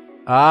 yeah.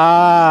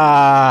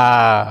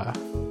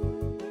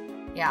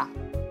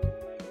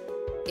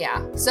 Yeah.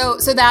 So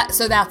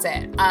that's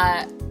it.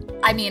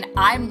 I mean,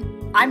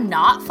 I'm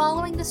not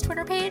following this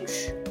Twitter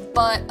page,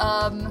 but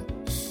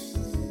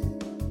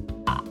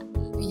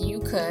you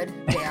could,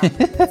 Dan,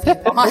 if you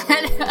want.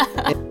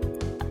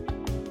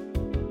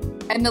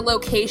 And the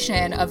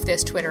location of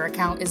this Twitter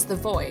account is the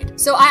void.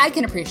 So I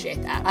can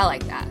appreciate that. I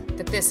like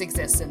that this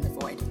exists in the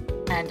void.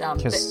 And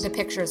the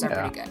pictures are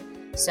pretty good.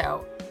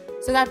 So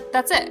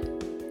that's it.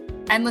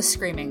 Endless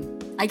screaming.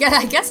 I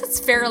guess it's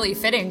fairly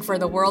fitting for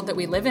the world that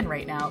we live in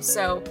right now.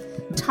 So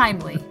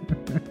timely.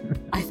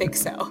 I think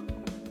so.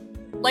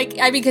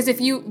 Because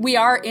we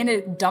are in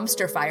a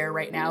dumpster fire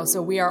right now,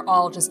 so we are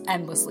all just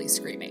endlessly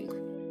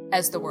screaming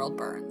as the world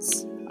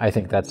burns. I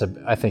think that's a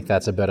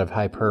bit of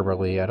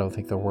hyperbole. I don't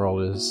think the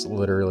world is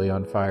literally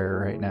on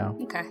fire right now.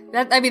 Okay,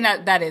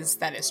 that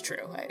is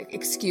true.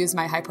 Excuse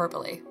my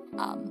hyperbole.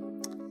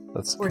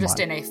 We're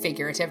just in a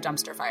figurative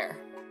dumpster fire.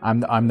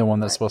 I'm the one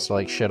that's supposed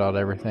to shit out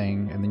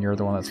everything, and then you're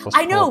the one that's supposed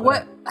to. I know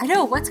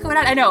what's going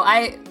on. I know.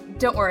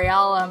 Don't worry.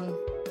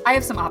 I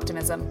have some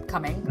optimism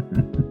coming.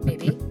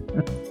 Maybe.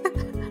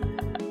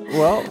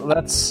 Well,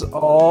 that's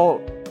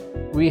all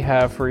we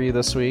have for you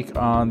this week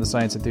on the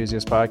Science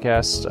Enthusiast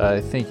podcast.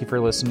 Thank you for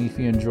listening. If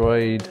you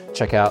enjoyed,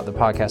 check out the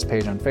podcast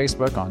page on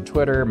Facebook, on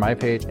Twitter, my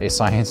page, A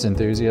Science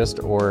Enthusiast,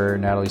 or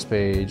Natalie's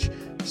page,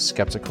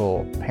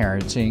 Skeptical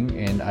Parenting.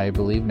 And I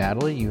believe,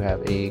 Natalie, you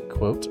have a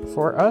quote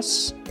for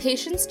us.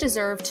 Patients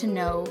deserve to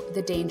know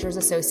the dangers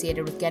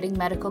associated with getting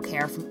medical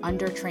care from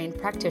undertrained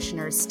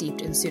practitioners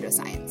steeped in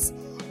pseudoscience.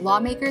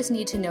 Lawmakers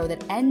need to know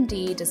that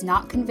ND does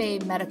not convey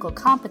medical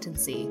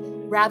competency.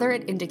 Rather,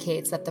 it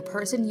indicates that the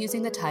person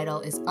using the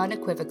title is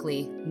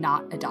unequivocally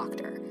not a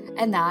doctor.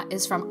 And that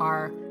is from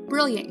our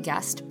brilliant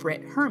guest,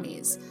 Britt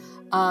Hermes.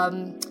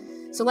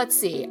 So let's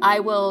see.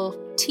 I will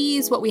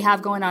tease what we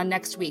have going on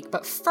next week.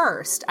 But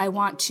first, I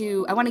want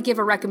to give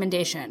a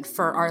recommendation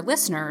for our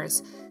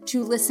listeners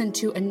to listen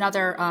to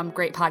another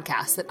great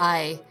podcast that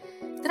I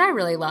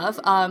really love.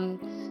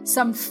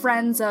 Some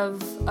friends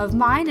of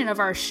mine and of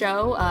our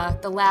show,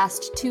 the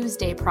Last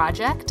Tuesday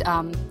Project,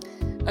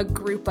 a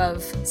group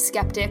of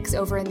skeptics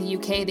over in the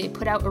UK, they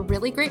put out a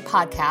really great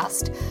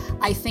podcast.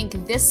 I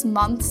think this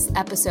month's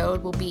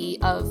episode will be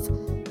of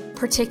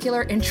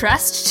particular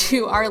interest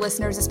to our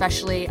listeners,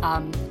 especially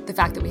the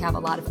fact that we have a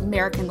lot of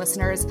American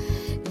listeners.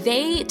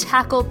 They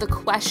tackled the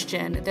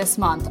question this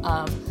month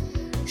of,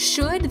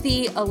 should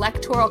the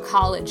Electoral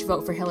College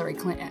vote for Hillary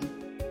Clinton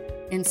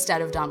instead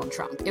of Donald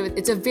Trump?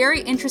 It's a very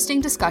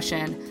interesting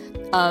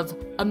discussion of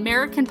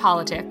American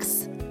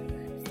politics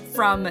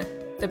from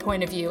the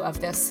point of view of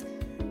this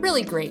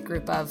really great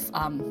group of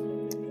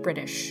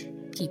British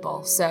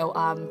people. So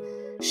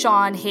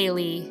Sean,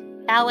 Haley,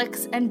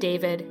 Alex, and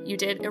David, you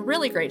did a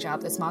really great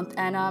job this month,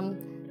 and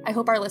I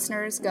hope our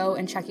listeners go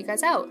and check you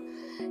guys out.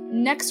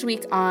 Next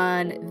week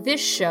on this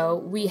show,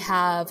 we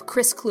have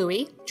Chris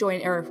Cluey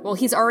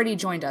he's already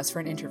joined us for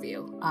an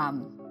interview,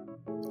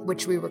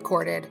 which we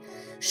recorded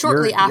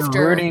shortly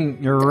after.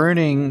 You're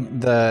ruining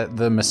the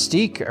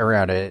mystique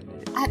around it.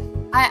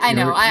 I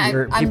know. I'm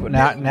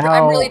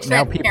really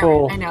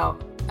transparent. I know.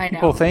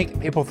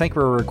 People think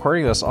we're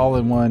recording this all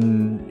in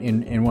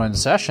one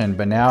session,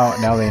 but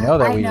now they know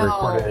that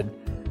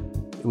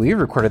we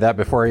recorded that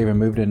before I even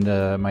moved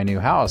into my new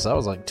house. That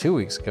was 2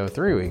 weeks ago,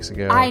 3 weeks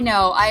ago. I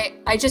know.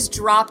 I just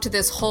dropped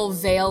this whole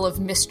veil of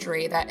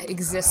mystery that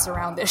exists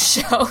around this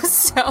show.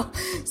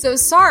 So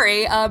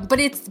sorry,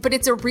 but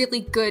it's a really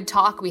good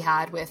talk we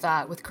had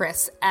with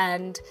Chris,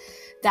 and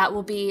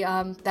that'll be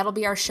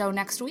our show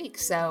next week.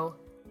 So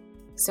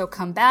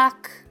come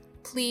back,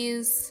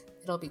 please.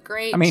 It'll be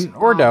great. I mean,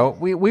 or no,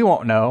 we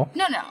won't know.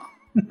 No.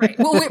 Right.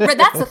 Well, but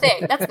that's the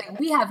thing.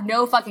 We have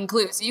no fucking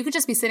clue. So you could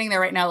just be sitting there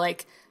right now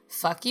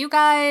fuck you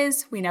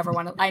guys. I never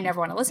want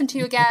to listen to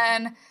you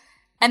again.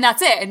 And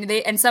that's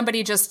it. And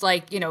somebody just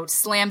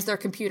slams their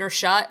computer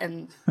shut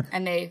and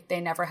they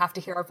never have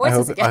to hear our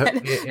voices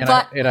again.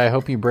 I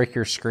hope you break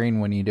your screen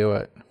when you do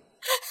it.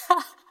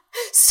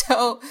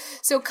 So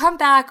come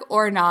back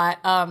or not.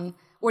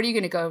 What are you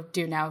going to go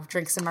do now?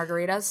 Drink some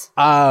margaritas?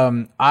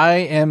 I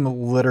am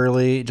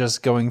literally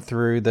just going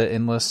through the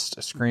endless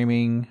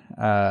screaming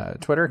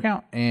Twitter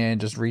account and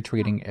just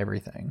retweeting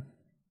everything.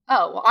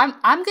 Oh, well,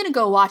 I'm going to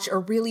go watch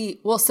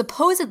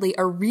supposedly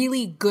a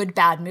really good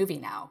bad movie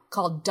now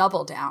called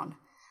Double Down.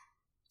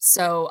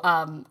 So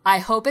I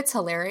hope it's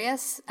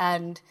hilarious,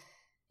 and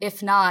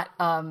if not,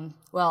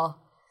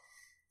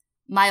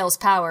 Miles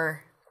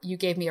Power, you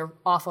gave me an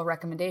awful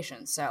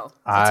recommendation, so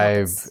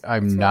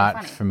I'm not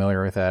really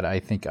familiar with that.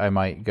 I think I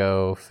might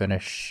go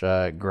finish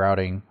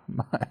grouting.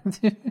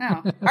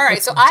 Oh. All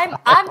right, so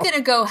I'm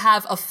gonna go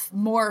have a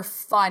more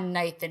fun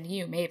night than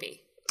you, maybe.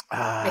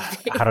 I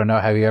don't know.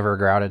 Have you ever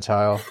grouted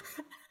tile?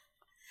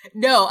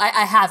 No,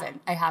 I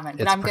haven't.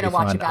 But I'm gonna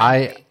watch it.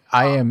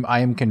 I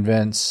am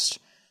convinced.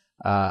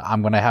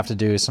 I'm going to have to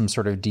do some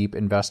sort of deep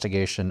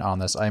investigation on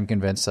this. I am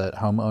convinced that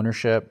home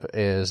ownership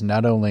is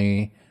not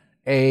only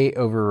A,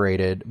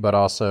 overrated, but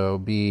also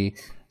B,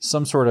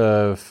 some sort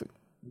of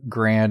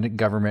grand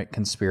government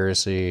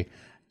conspiracy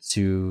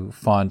to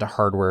fund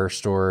hardware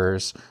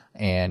stores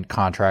and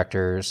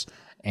contractors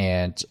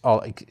and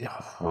all. It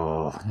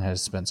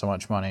has spent so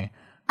much money.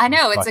 I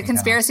know, it's a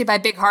conspiracy by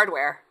big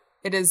hardware.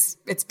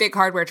 It's big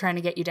hardware trying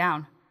to get you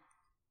down.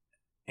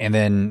 And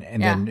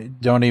then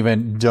don't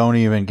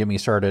even get me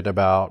started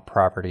about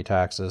property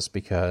taxes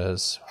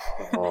because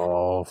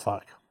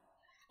fuck.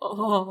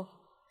 Oh,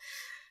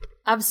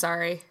 I'm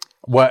sorry.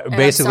 What And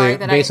basically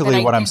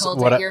what I'm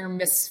your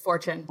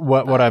misfortune.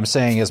 What I'm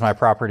saying is my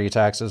property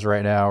taxes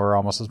right now are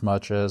almost as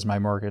much as my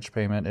mortgage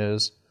payment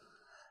is.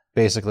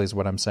 Basically is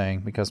what I'm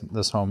saying, because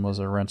this home was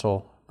a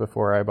rental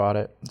before I bought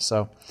it.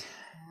 So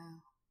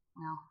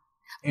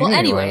well,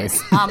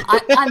 anyways,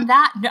 on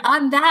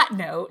that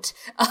note,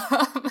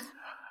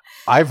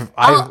 I've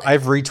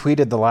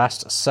retweeted the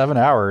last 7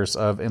 hours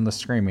of endless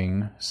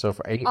screaming. So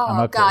for I'm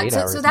up to 8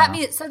 hours. So that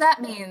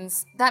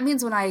means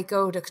when I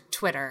go to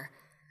Twitter,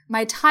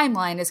 my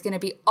timeline is going to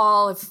be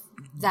all of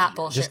that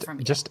bullshit from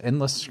you. Just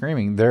endless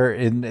screaming.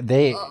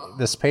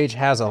 This page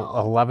has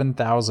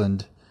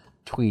 11,000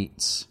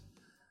 tweets.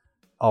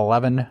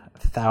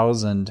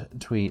 11,000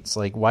 tweets.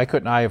 Like, why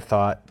couldn't I have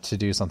thought to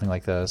do something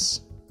like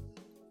this?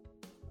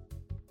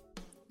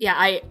 Yeah,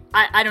 I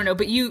don't know,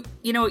 but you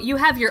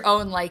have your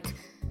own like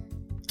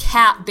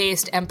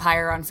cat-based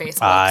empire on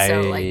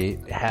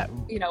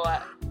Facebook. You know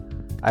what?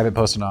 I haven't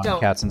posted on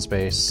Cats in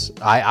Space.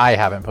 I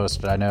haven't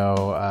posted. I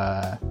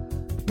know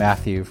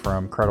Matthew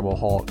from Credible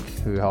Hulk,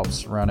 who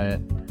helps run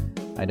it.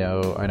 I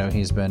know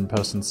he's been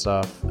posting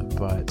stuff,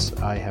 but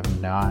I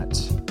have not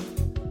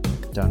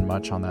done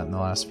much on that in the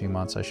last few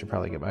months. I should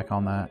probably get back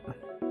on that.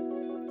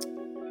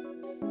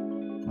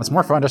 It's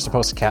more fun just to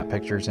post cat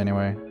pictures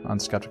anyway on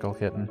Skeptical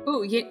Kitten.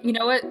 Ooh, you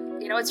know what?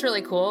 You know what's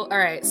really cool? All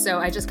right, so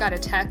I just got a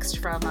text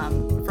from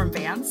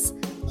Vance.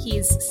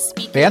 He's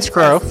speaking. Vance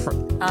Crow,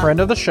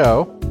 friend of the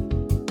show.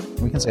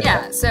 We can say that.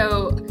 Yeah.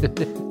 So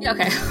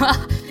okay,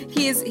 well,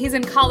 he's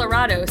in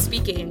Colorado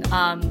speaking.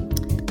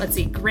 Let's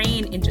see,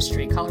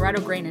 Colorado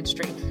grain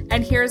industry.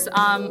 And here's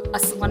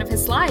one of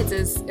his slides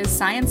is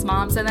Science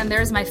Moms, and then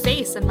there's my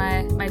face and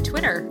my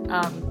Twitter,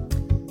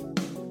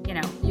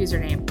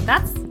 username.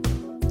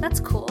 That's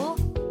cool.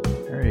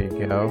 There you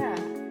go. Yeah.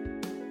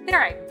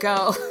 There I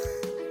go.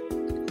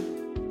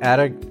 Add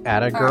a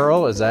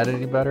girl? Is that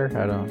any better?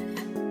 I don't.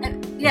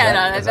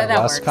 Yeah, is that that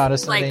less works.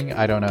 condescending? Like,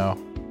 I don't know.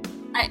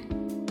 I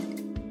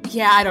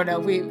don't know.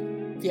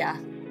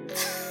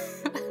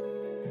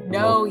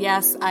 No,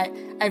 yes, I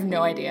have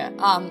no idea.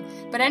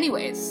 But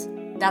anyways,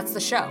 that's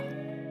the show.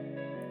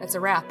 That's a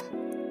wrap.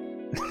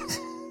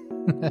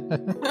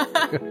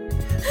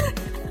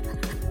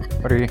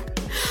 What are you?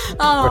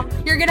 Oh,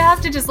 you're gonna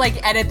have to just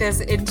like edit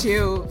this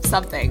into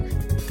something.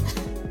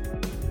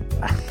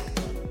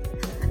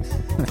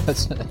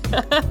 That's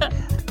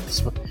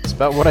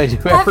about what I do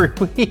every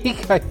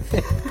week, I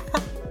think.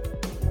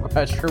 I'm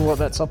not sure what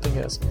that something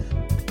is.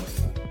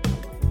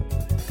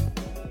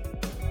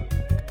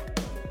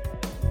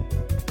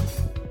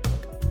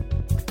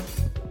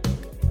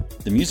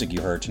 The music you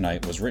heard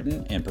tonight was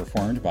written and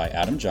performed by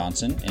Adam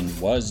Johnson and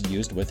was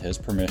used with his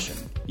permission.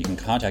 You can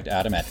contact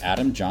Adam at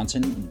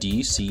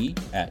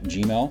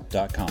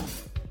adamjohnsondc@gmail.com.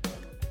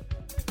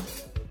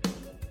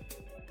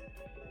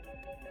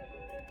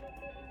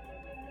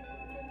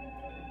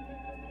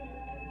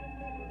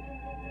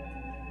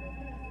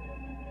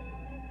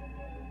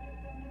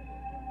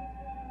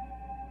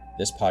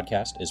 This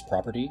podcast is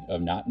property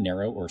of Not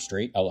Narrow or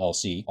Straight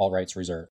LLC, all rights reserved.